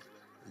everything.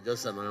 It's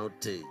just an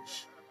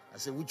outage. I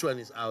said, which one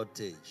is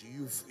outage?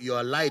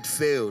 Your light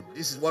failed.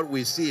 This is what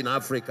we see in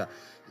Africa.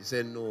 He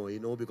said,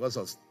 no, because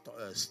of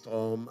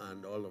storm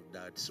and all of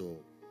that, so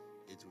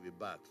it will be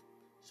back.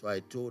 So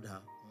I told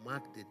her,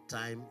 mark the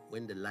time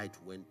when the light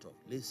went off.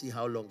 Let's see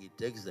how long it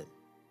takes them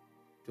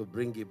to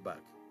bring it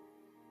back.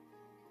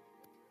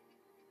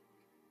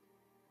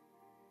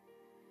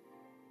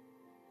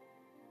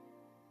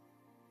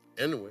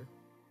 Anyway,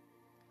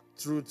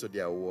 true to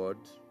their word,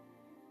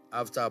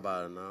 after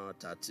about an hour,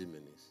 30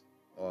 minutes,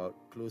 or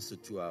close to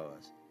 2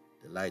 hours,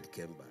 the light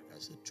came back. I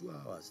said, 2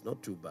 hours,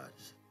 not too bad.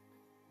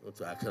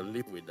 I can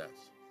live with that.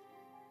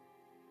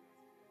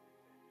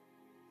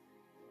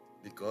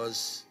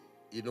 Because,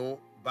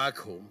 back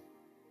home,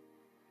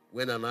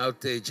 when an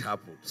outage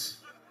happens,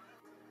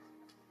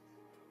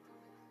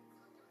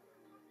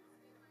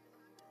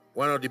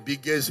 one of the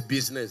biggest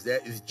business there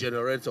is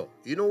generator.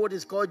 You know what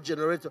is called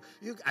generator?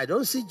 I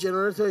don't see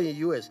generator in the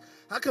US.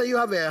 How can you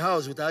have a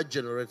house without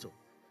generator?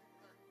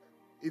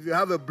 If you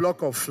have a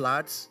block of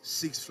flats,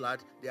 6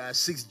 flats, there are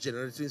 6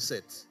 generating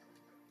sets.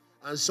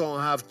 And some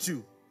have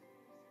 2.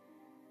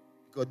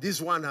 Because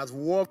this one has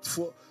worked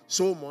for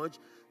so much,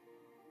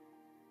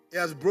 it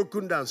has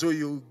broken down, so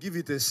you give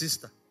it a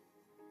sister.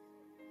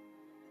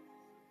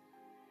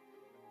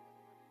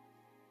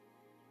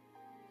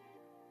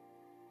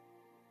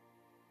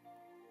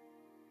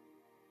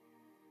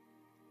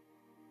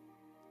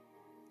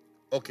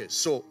 Okay,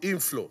 so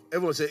inflow.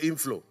 Everyone say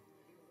inflow.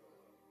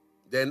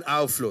 Then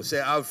outflow.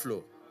 Say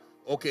outflow.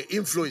 Okay,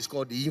 inflow is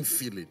called the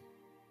infilling.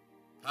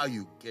 How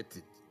you get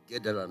it.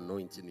 Get that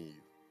anointing in you.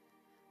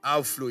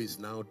 Outflow is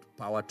now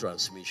power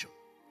transmission.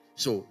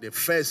 So the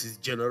first is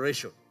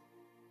generation.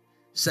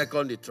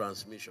 Second, the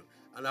transmission.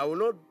 And I will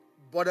not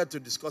bother to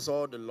discuss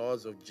all the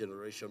laws of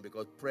generation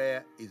because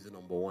prayer is the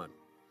number one.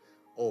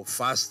 Oh,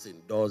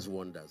 fasting does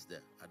wonders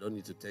there. I don't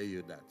need to tell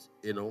you that,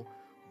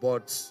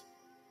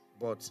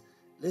 But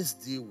let's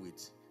deal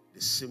with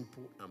the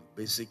simple and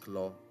basic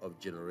law of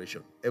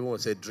generation. Everyone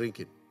say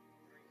drinking.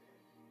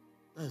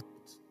 That's good.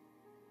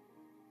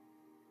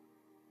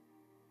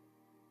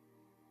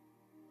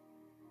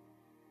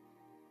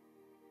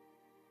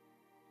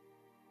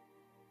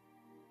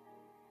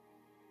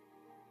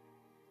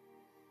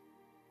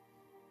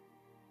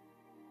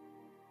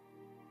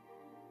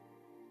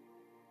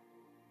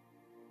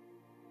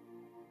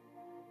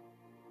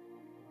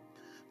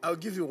 I'll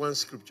give you one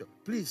scripture.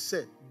 Please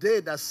say,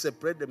 they that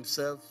separate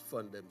themselves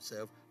from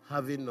themselves,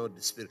 having not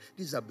the Spirit.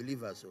 These are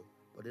believers,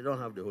 but they don't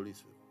have the Holy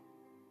Spirit.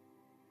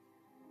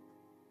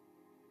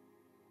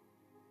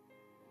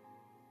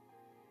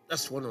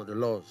 That's one of the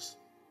laws.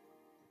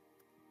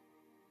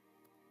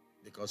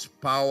 Because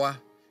power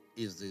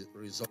is the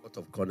result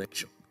of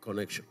connection.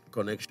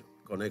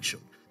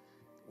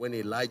 When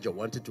Elijah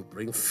wanted to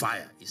bring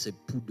fire, he said,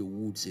 put the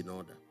woods in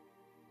order.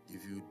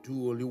 If you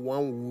do only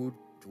one wood,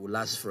 it will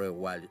last for a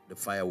while. The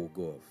fire will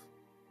go off.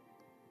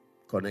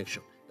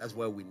 Connection. That's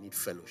why we need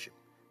fellowship.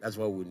 That's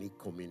why we need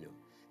communion.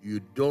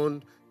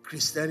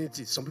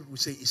 Christianity, some people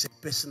say it's a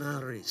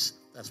personal race.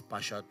 That's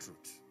partial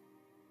truth.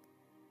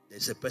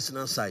 There's a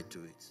personal side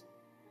to it.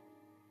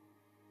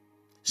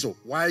 So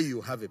while you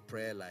have a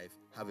prayer life,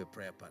 have a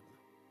prayer partner.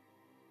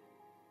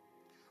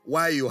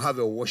 While you have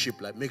a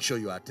worship life, make sure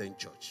you attend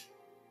church.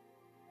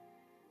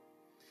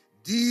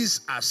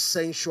 These are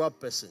sensual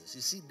persons.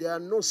 You see, they are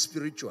not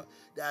spiritual.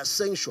 They are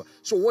sensual.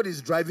 So what is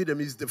driving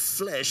them is the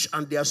flesh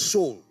and their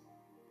soul.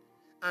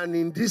 And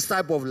in this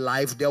type of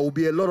life, there will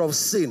be a lot of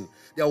sin.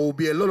 There will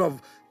be a lot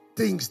of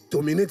things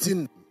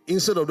dominating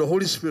instead of the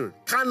Holy Spirit.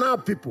 Carnal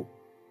people,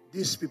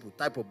 these people,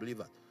 type of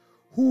believers,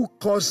 who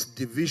cause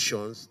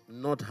divisions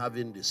not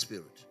having the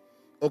Spirit.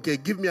 Okay,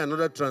 give me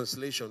another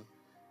translation.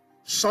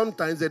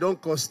 Sometimes they don't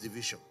cause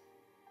division.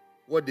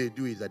 What they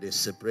do is that they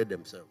separate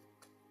themselves.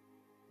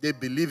 They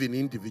believe in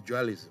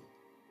individualism.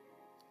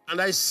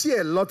 And I see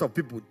a lot of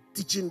people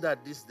teaching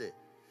that this day.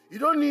 You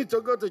don't need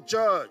to go to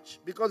church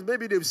because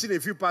maybe they've seen a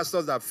few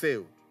pastors that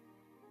failed.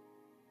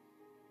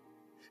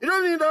 You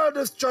don't need all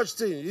this church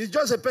thing. It's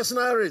just a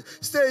personal race.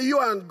 Stay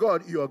you and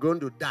God, you are going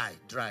to die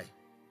dry.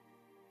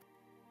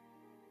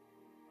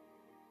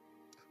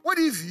 What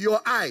if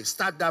your eye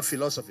start that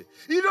philosophy?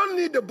 You don't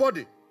need the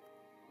body.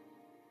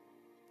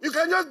 You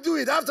can just do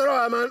it. After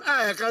all, I'm an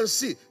eye. I can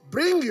see.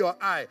 Bring your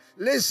eye.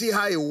 Let's see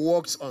how it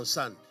walks on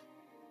sand.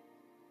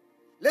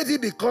 Let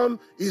it become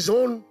his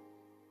own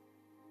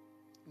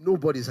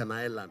Nobody's an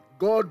island.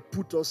 God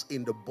put us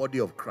in the body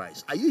of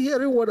Christ. Are you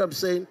hearing what I'm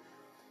saying?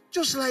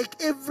 Just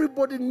like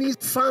everybody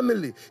needs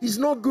family. It's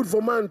not good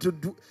for man to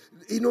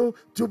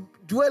to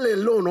dwell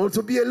alone or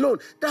to be alone.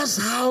 That's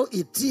how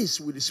it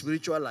is with the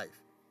spiritual life.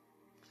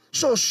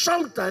 So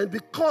sometimes,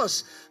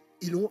 because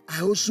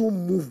I also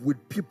move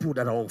with people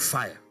that are on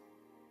fire.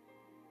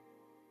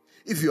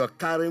 If you are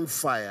carrying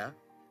fire,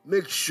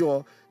 make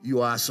sure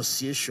your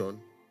association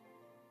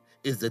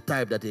is the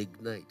type that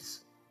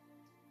ignites.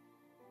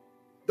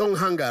 Don't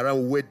hang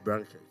around wet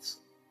blankets.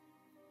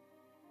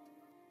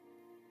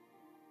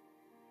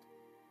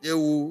 They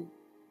will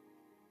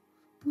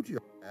put you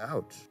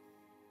out.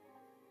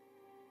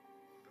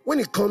 When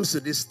it comes to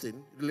this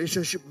thing,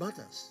 relationship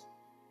matters.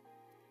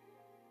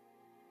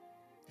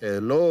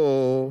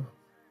 Hello.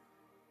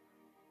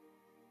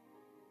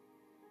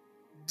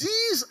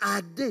 These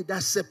are they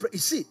that separate. You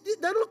see,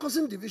 they're not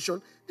causing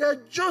division.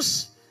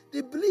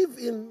 They believe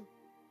in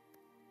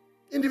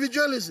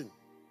individualism.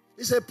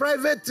 It's a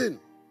private thing.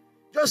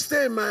 Just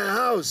stay in my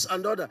house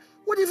and other.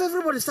 What if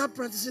everybody start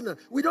practicing that?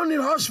 We don't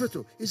need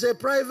hospital. It's a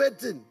private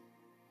thing.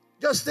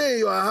 Just stay in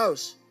your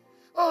house.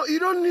 Oh, you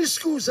don't need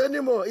schools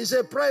anymore. It's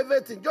a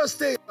private thing. Just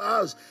stay in your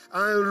house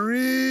and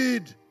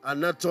read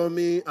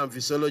anatomy and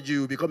physiology.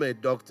 You become a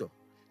doctor.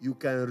 You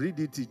can read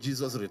it till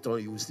Jesus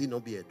return. You will still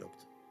not be a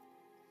doctor.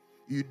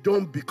 You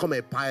don't become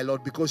a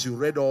pilot because you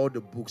read all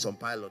the books on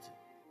piloting.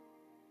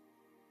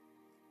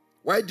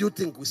 Why do you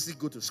think we still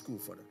go to school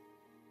for that?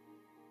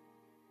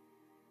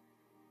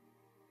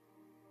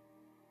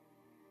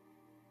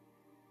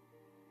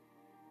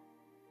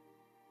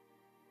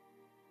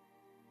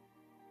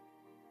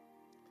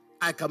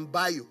 I can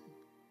buy you.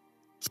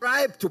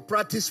 Try to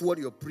practice what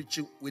you're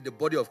preaching with the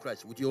body of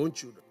Christ, with your own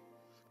children.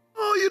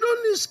 Oh, you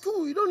don't need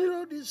school. You don't need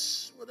all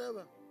this,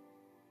 whatever.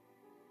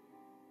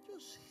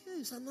 Just here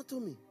is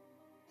anatomy.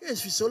 Here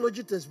is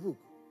physiology textbook.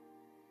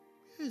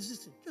 Here is this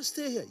thing. Just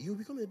stay here. You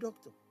become a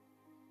doctor.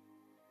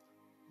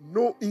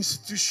 No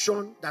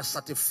institution that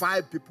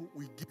certifies people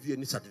will give you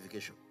any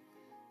certification.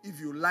 If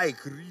you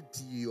like, read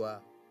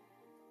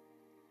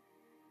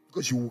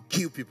because you will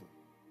kill people.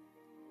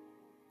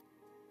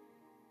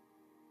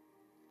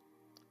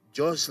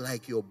 Just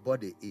like your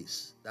body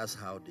is, that's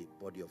how the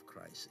body of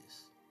Christ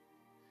is.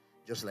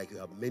 Just like you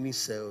have many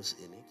cells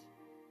in it,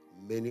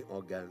 many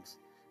organs,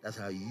 that's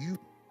how you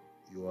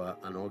are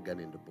an organ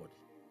in the body.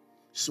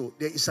 So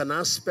there is an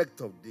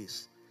aspect of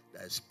this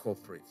that is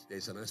corporate. There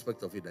is an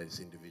aspect of it that is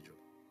individual.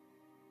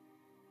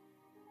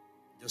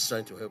 Just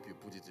trying to help you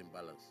put it in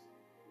balance.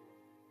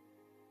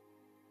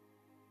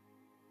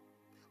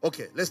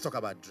 Okay, let's talk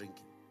about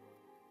drinking.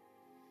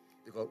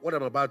 Because what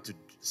I'm about to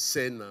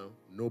say now,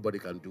 nobody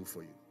can do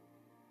for you.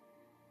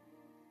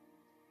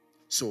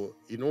 So,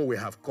 we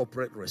have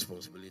corporate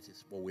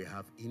responsibilities, but we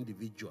have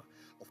individual.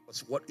 Of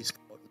course, what is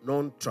called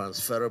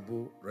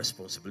non-transferable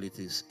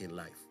responsibilities in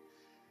life.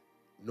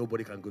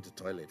 Nobody can go to the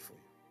toilet for you.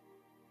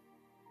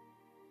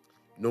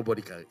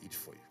 Nobody can eat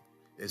for you.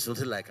 There's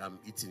nothing like I'm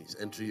eating, it's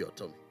entering your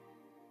tummy.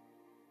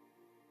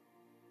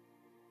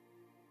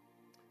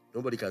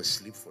 Nobody can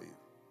sleep for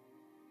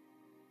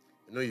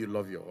you. You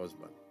love your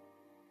husband.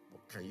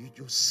 But can you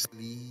just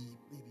sleep,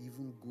 maybe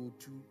even go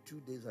two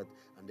days and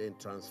then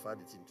transfer it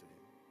into him?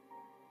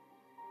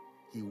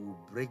 He will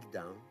break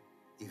down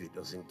if he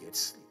doesn't get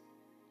sleep.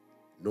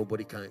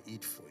 Nobody can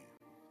eat for you.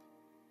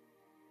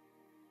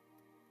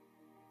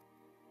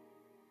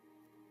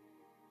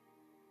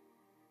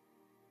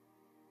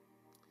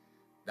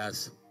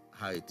 That's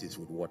how it is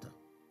with water.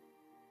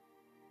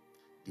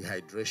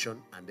 Dehydration,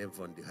 and then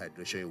from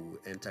dehydration you will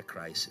enter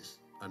crisis,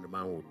 and the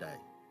man will die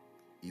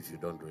if you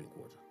don't drink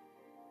water.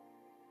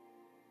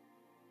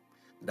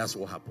 That's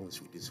what happens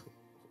with this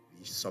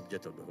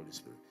subject of the Holy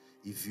Spirit.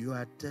 If you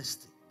are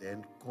thirsty,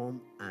 then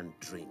come and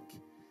drink.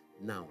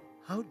 Now,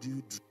 how do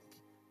you drink?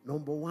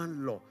 Number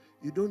one law,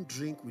 you don't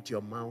drink with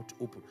your mouth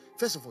open.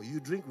 First of all, you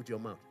drink with your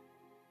mouth.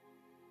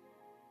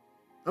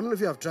 How many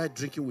of you have tried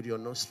drinking with your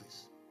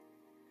nostrils?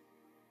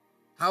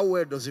 How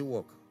well does it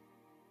work?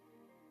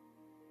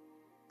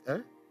 Eh?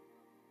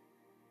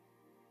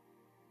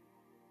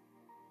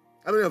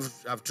 How many of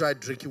you have tried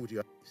drinking with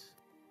your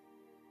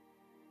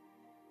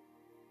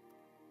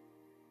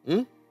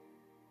eyes?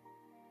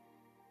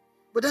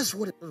 But that's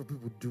what a lot of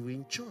people do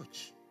in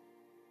church.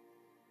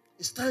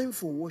 It's time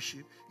for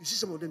worship. You see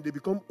some of them, they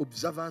become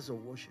observers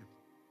of worship.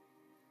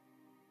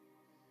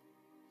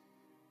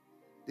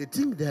 They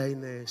think they're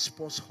in a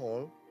sports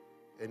hall,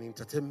 an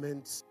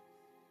entertainment.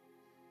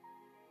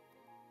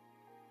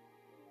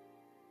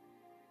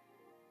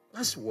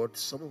 That's what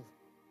some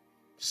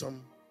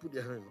put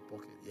their hand in the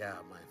pocket. Yeah,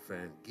 my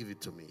friend, give it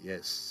to me.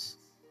 Yes.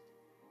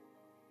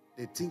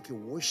 They think a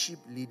worship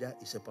leader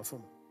is a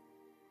performer.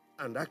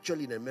 And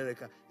actually in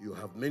America, you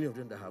have many of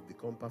them that have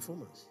become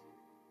performers.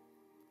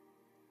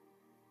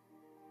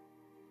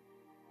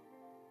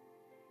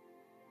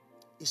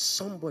 Is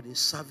somebody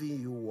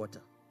serving you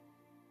water?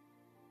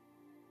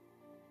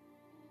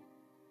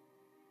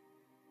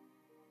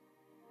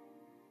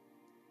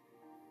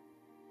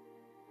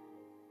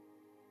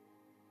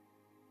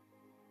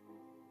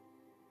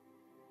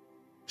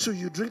 So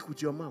you drink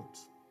with your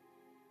mouth.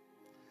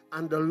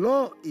 And the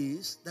law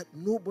is that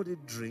nobody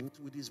drinks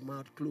with his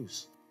mouth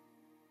closed.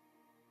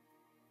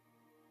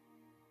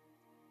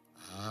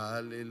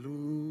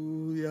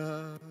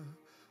 Hallelujah.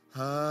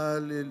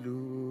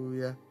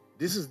 Hallelujah.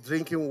 This is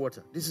drinking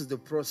water. This is the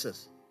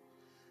process.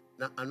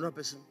 Now, another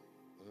person,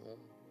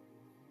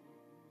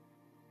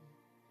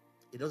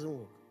 it doesn't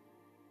work.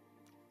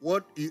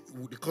 What is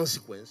the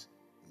consequence?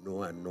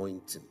 No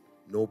anointing,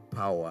 no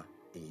power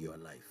in your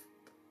life.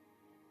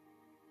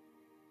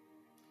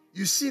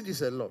 You see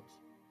this a lot.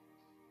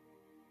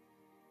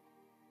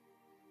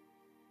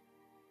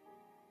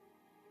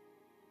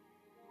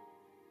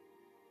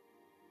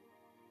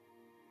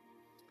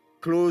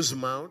 Closed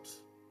mouth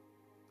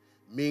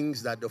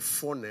means that the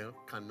funnel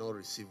cannot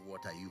receive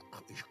water. You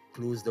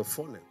close the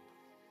funnel.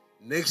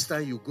 Next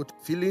time you go to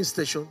filling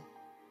station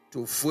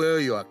to fuel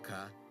your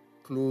car,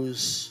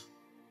 close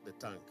the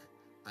tank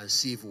and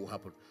see if it will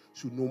happen.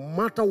 So no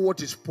matter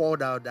what is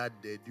poured out that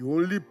day, the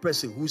only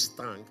person whose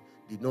tank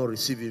did not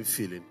receive him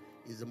filling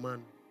is the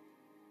man.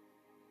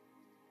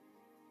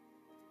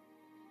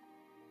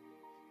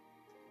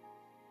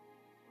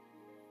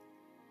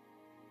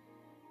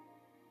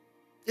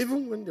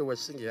 Even when they were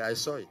singing, I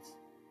saw it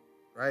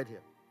right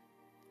here.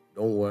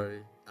 Don't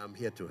worry, I'm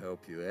here to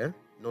help you,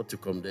 not to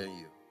condemn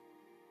you.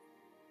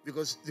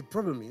 Because the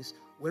problem is,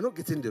 we're not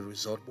getting the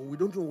result, but we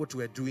don't know what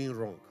we're doing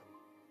wrong.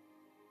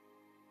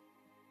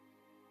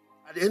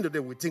 At the end of the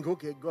day, we think,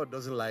 okay, God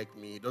doesn't like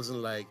me. He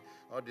doesn't like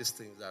all these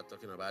things that I'm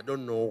talking about. I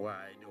don't know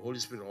why. The Holy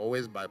Spirit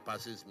always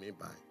bypasses me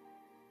by.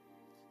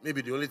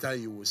 Maybe the only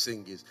time you will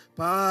sing is,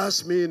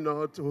 pass me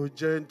not, O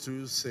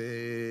gentle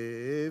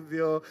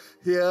Savior,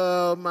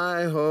 hear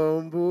my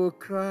humble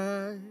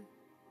cry.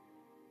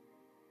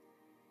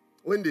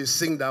 When they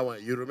sing that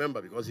one, you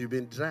remember because you've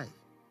been dry.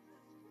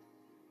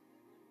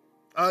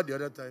 Or the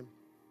other time,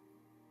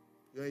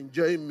 you're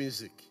enjoying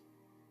music.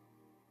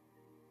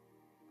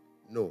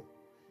 No.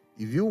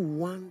 If you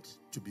want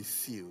to be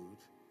filled,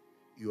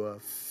 you are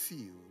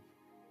filled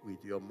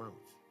with your mouth.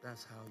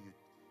 That's how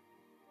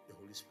the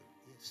Holy Spirit,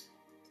 yes.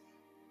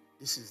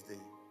 This is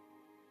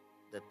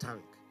the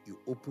tank. You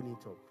open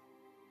it up.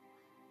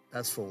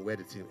 That's from where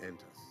the thing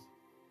enters.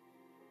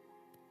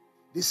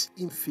 This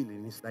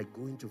infilling is like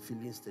going to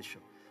filling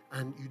station.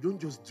 And you don't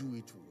just do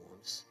it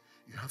once.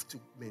 You have to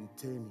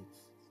maintain it.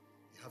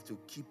 You have to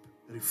keep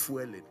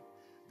refueling.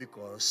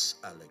 Because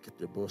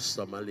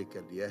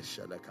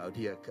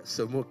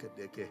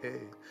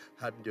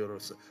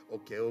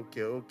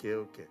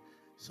okay.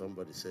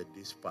 Somebody said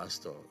this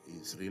pastor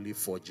is really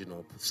forging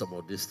up some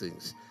of these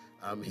things.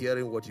 I'm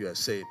hearing what you are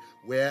saying.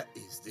 Where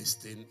is this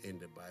thing in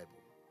the Bible?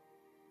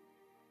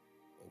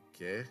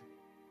 Okay.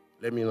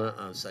 Let me now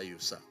answer you,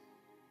 sir.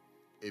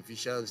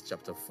 Ephesians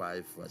chapter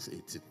 5, verse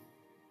 18.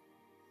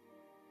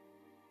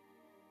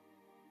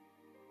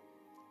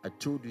 I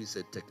told you it's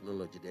a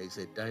technology. There is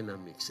a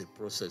dynamics, a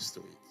process to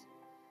it.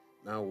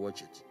 Now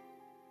watch it.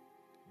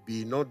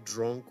 Be not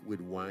drunk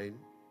with wine.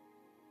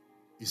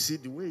 You see,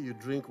 the way you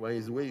drink wine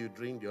is the way you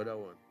drink the other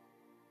one.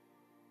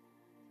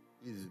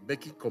 He's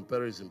making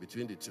comparison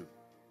between the two.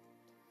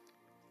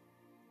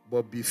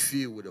 But be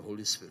filled with the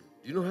Holy Spirit.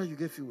 Do you know how you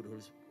get filled with the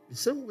Holy Spirit? The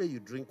same way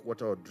you drink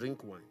water or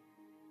drink wine.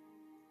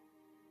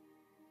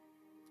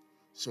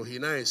 So he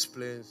now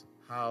explains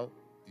how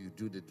you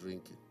do the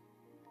drinking.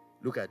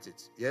 Look at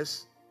it.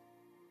 Yes?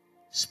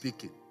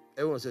 Speaking.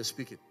 Everyone says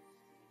speaking.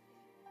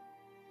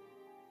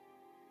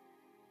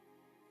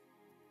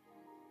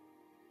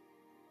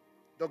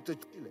 Dr.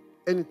 Chile,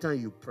 anytime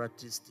you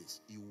practice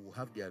this, you will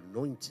have the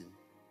anointing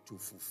to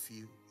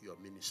fulfill your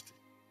ministry.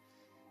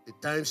 The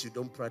times you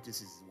don't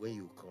practice is when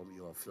you come,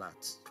 you are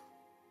flat.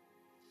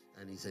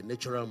 And he's a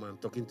natural man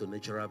talking to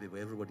natural people.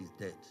 Everybody's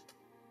dead.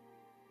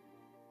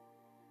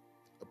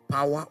 The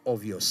power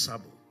of your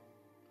sermon,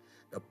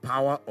 the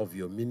power of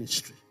your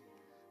ministry,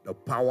 the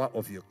power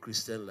of your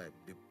Christian life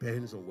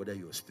depends on whether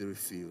you're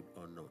spirit-filled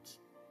or not.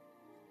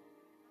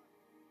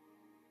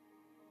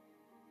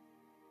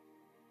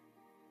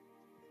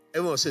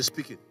 Everyone says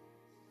speaking.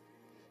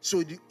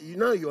 So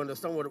now you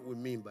understand what we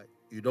mean by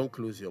you don't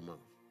close your mouth.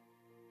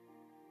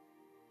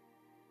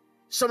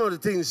 Some of the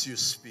things you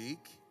speak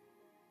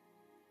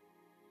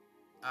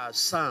are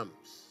psalms,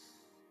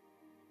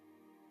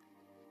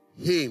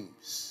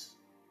 hymns,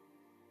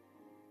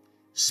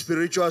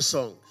 spiritual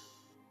songs.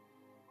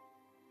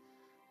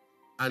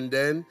 And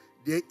then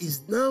there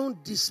is now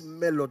this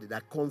melody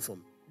that comes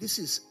from. This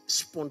is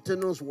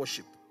spontaneous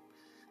worship.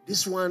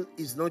 This one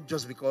is not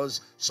just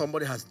because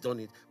somebody has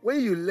done it.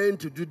 When you learn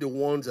to do the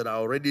ones that are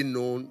already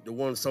known, the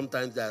ones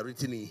sometimes that are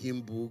written in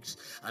hymn books,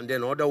 and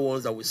then other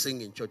ones that we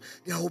sing in church,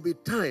 there will be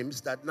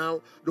times that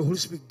now the Holy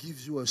Spirit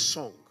gives you a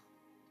song.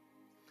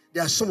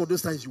 There are some of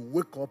those times you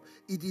wake up,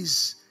 it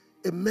is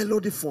a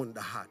melody from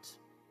the heart.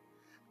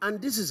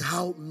 And this is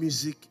how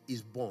music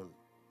is born.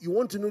 You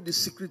want to know the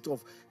secret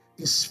of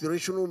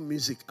inspirational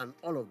music and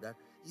all of that?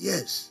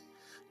 Yes.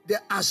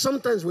 There are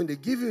sometimes when they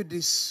give you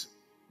this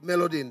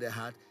melody in the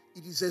heart,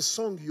 it is a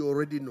song you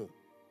already know.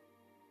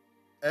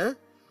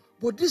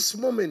 But this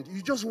moment,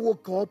 you just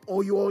woke up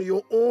or you're on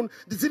your own,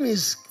 the thing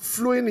is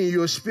flowing in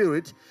your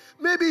spirit.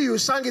 Maybe you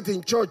sang it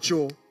in church,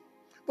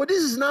 but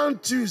this is now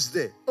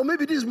Tuesday, or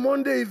maybe this is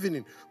Monday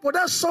evening. But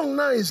that song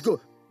now is good.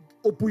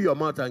 Open your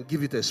mouth and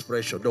give it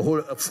expression. The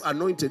whole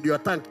anointed, your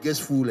tank gets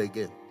full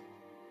again.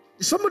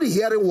 Is somebody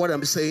hearing what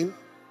I'm saying?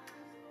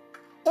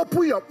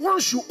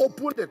 Once you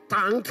open the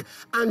tank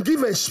and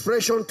give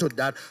expression to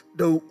that,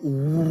 the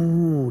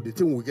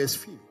thing will get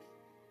filled.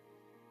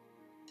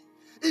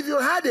 If you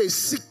had a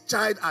sick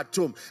child at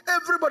home,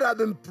 everybody has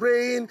been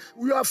praying,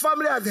 your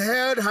family has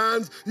held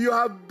hands, you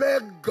have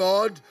begged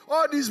God,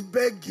 all this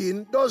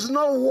begging does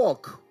not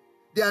work.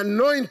 The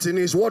anointing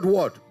is what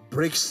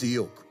breaks the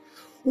yoke.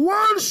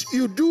 Once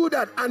you do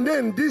that, and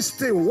then this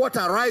thing, what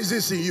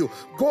arises in you,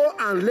 go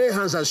and lay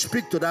hands and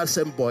speak to that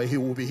same boy, he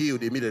will be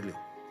healed immediately.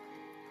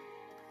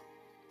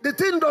 The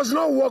thing does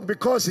not work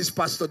because it's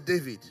Pastor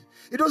David.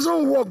 It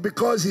doesn't work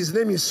because his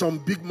name is some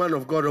big man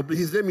of God, or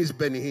his name is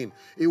Benny Hinn.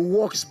 It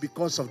works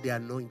because of the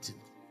anointing.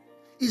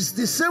 It's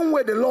the same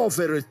way the law of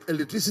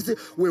electricity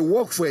will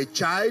work for a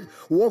child,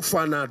 work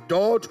for an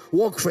adult,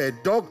 work for a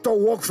doctor,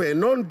 work for a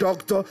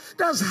non-doctor.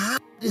 That's how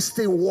this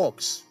thing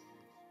works.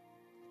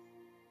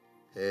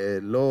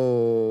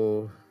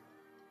 Hello.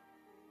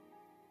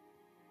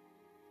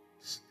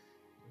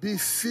 Be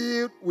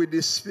filled with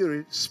the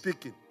Spirit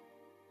speaking.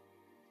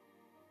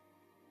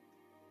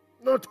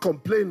 Not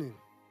complaining.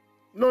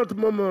 Not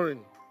murmuring.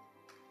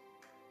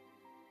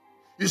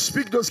 You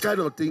speak those kind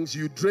of things,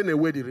 you drain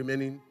away the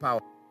remaining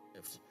power.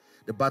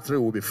 The battery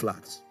will be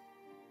flat.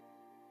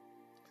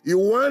 You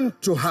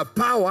want to have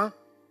power?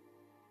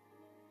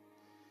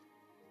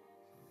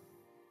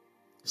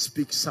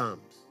 Speak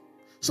Psalms.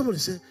 Somebody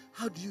say,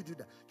 how do you do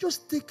that?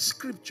 Just take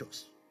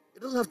scriptures.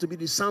 It doesn't have to be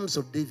the Psalms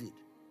of David.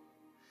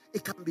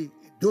 It can be,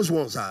 those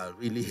ones are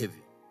really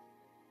heavy.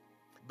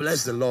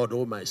 Bless the Lord,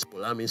 oh my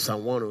soul. I'm in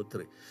Psalm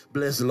 103.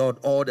 Bless the Lord,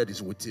 all that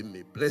is within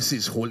me. Bless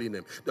his holy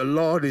name. The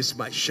Lord is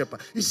my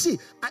shepherd. You see,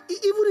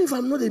 even if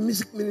I'm not a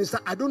music minister,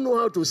 I don't know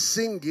how to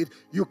sing it,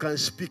 you can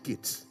speak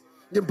it.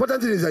 The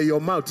important thing is that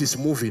your mouth is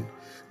moving.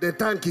 The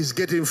tank is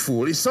getting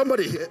full. Is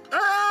somebody here?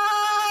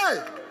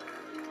 Hey!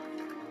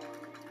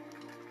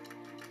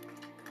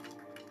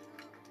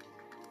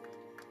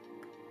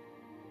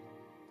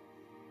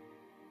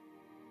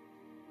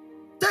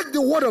 Take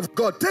the word of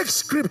God. Take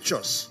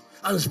scriptures.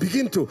 And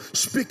begin to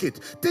speak it.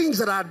 Things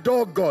that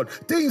adore God,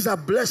 things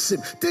that bless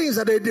him, things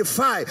that they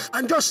defy,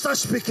 and just start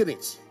speaking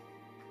it.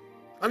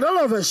 And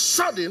all of a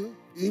sudden,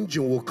 the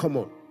engine will come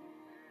on.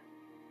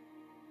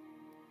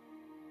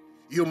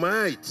 You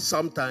might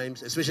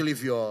sometimes, especially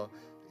if you're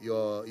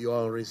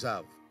on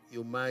reserve,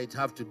 you might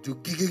have to do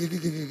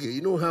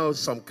you know how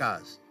some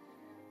cars,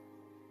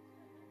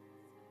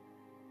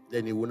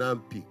 then it will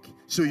not pick.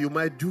 So you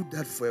might do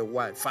that for a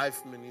while,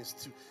 5 minutes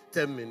to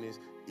 10 minutes,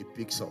 it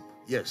picks up.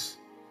 Yes.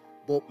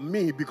 But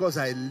me, because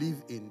I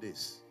live in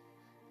this,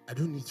 I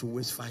don't need to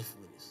waste 5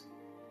 minutes.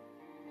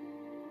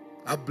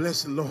 I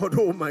bless the Lord,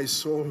 oh my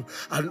soul,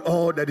 and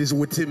all that is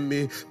within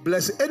me.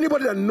 Bless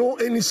anybody that know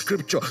any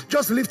scripture.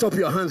 Just lift up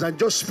your hands and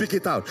just speak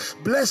it out.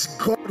 Bless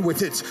God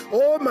with it.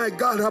 Oh my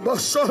God,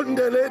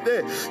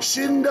 Abasondelede,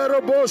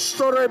 Shindarobo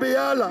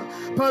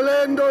Storebiala,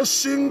 Palendo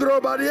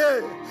Singro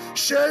Barrier,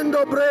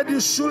 Shendo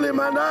Bredi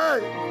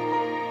Sulimanai.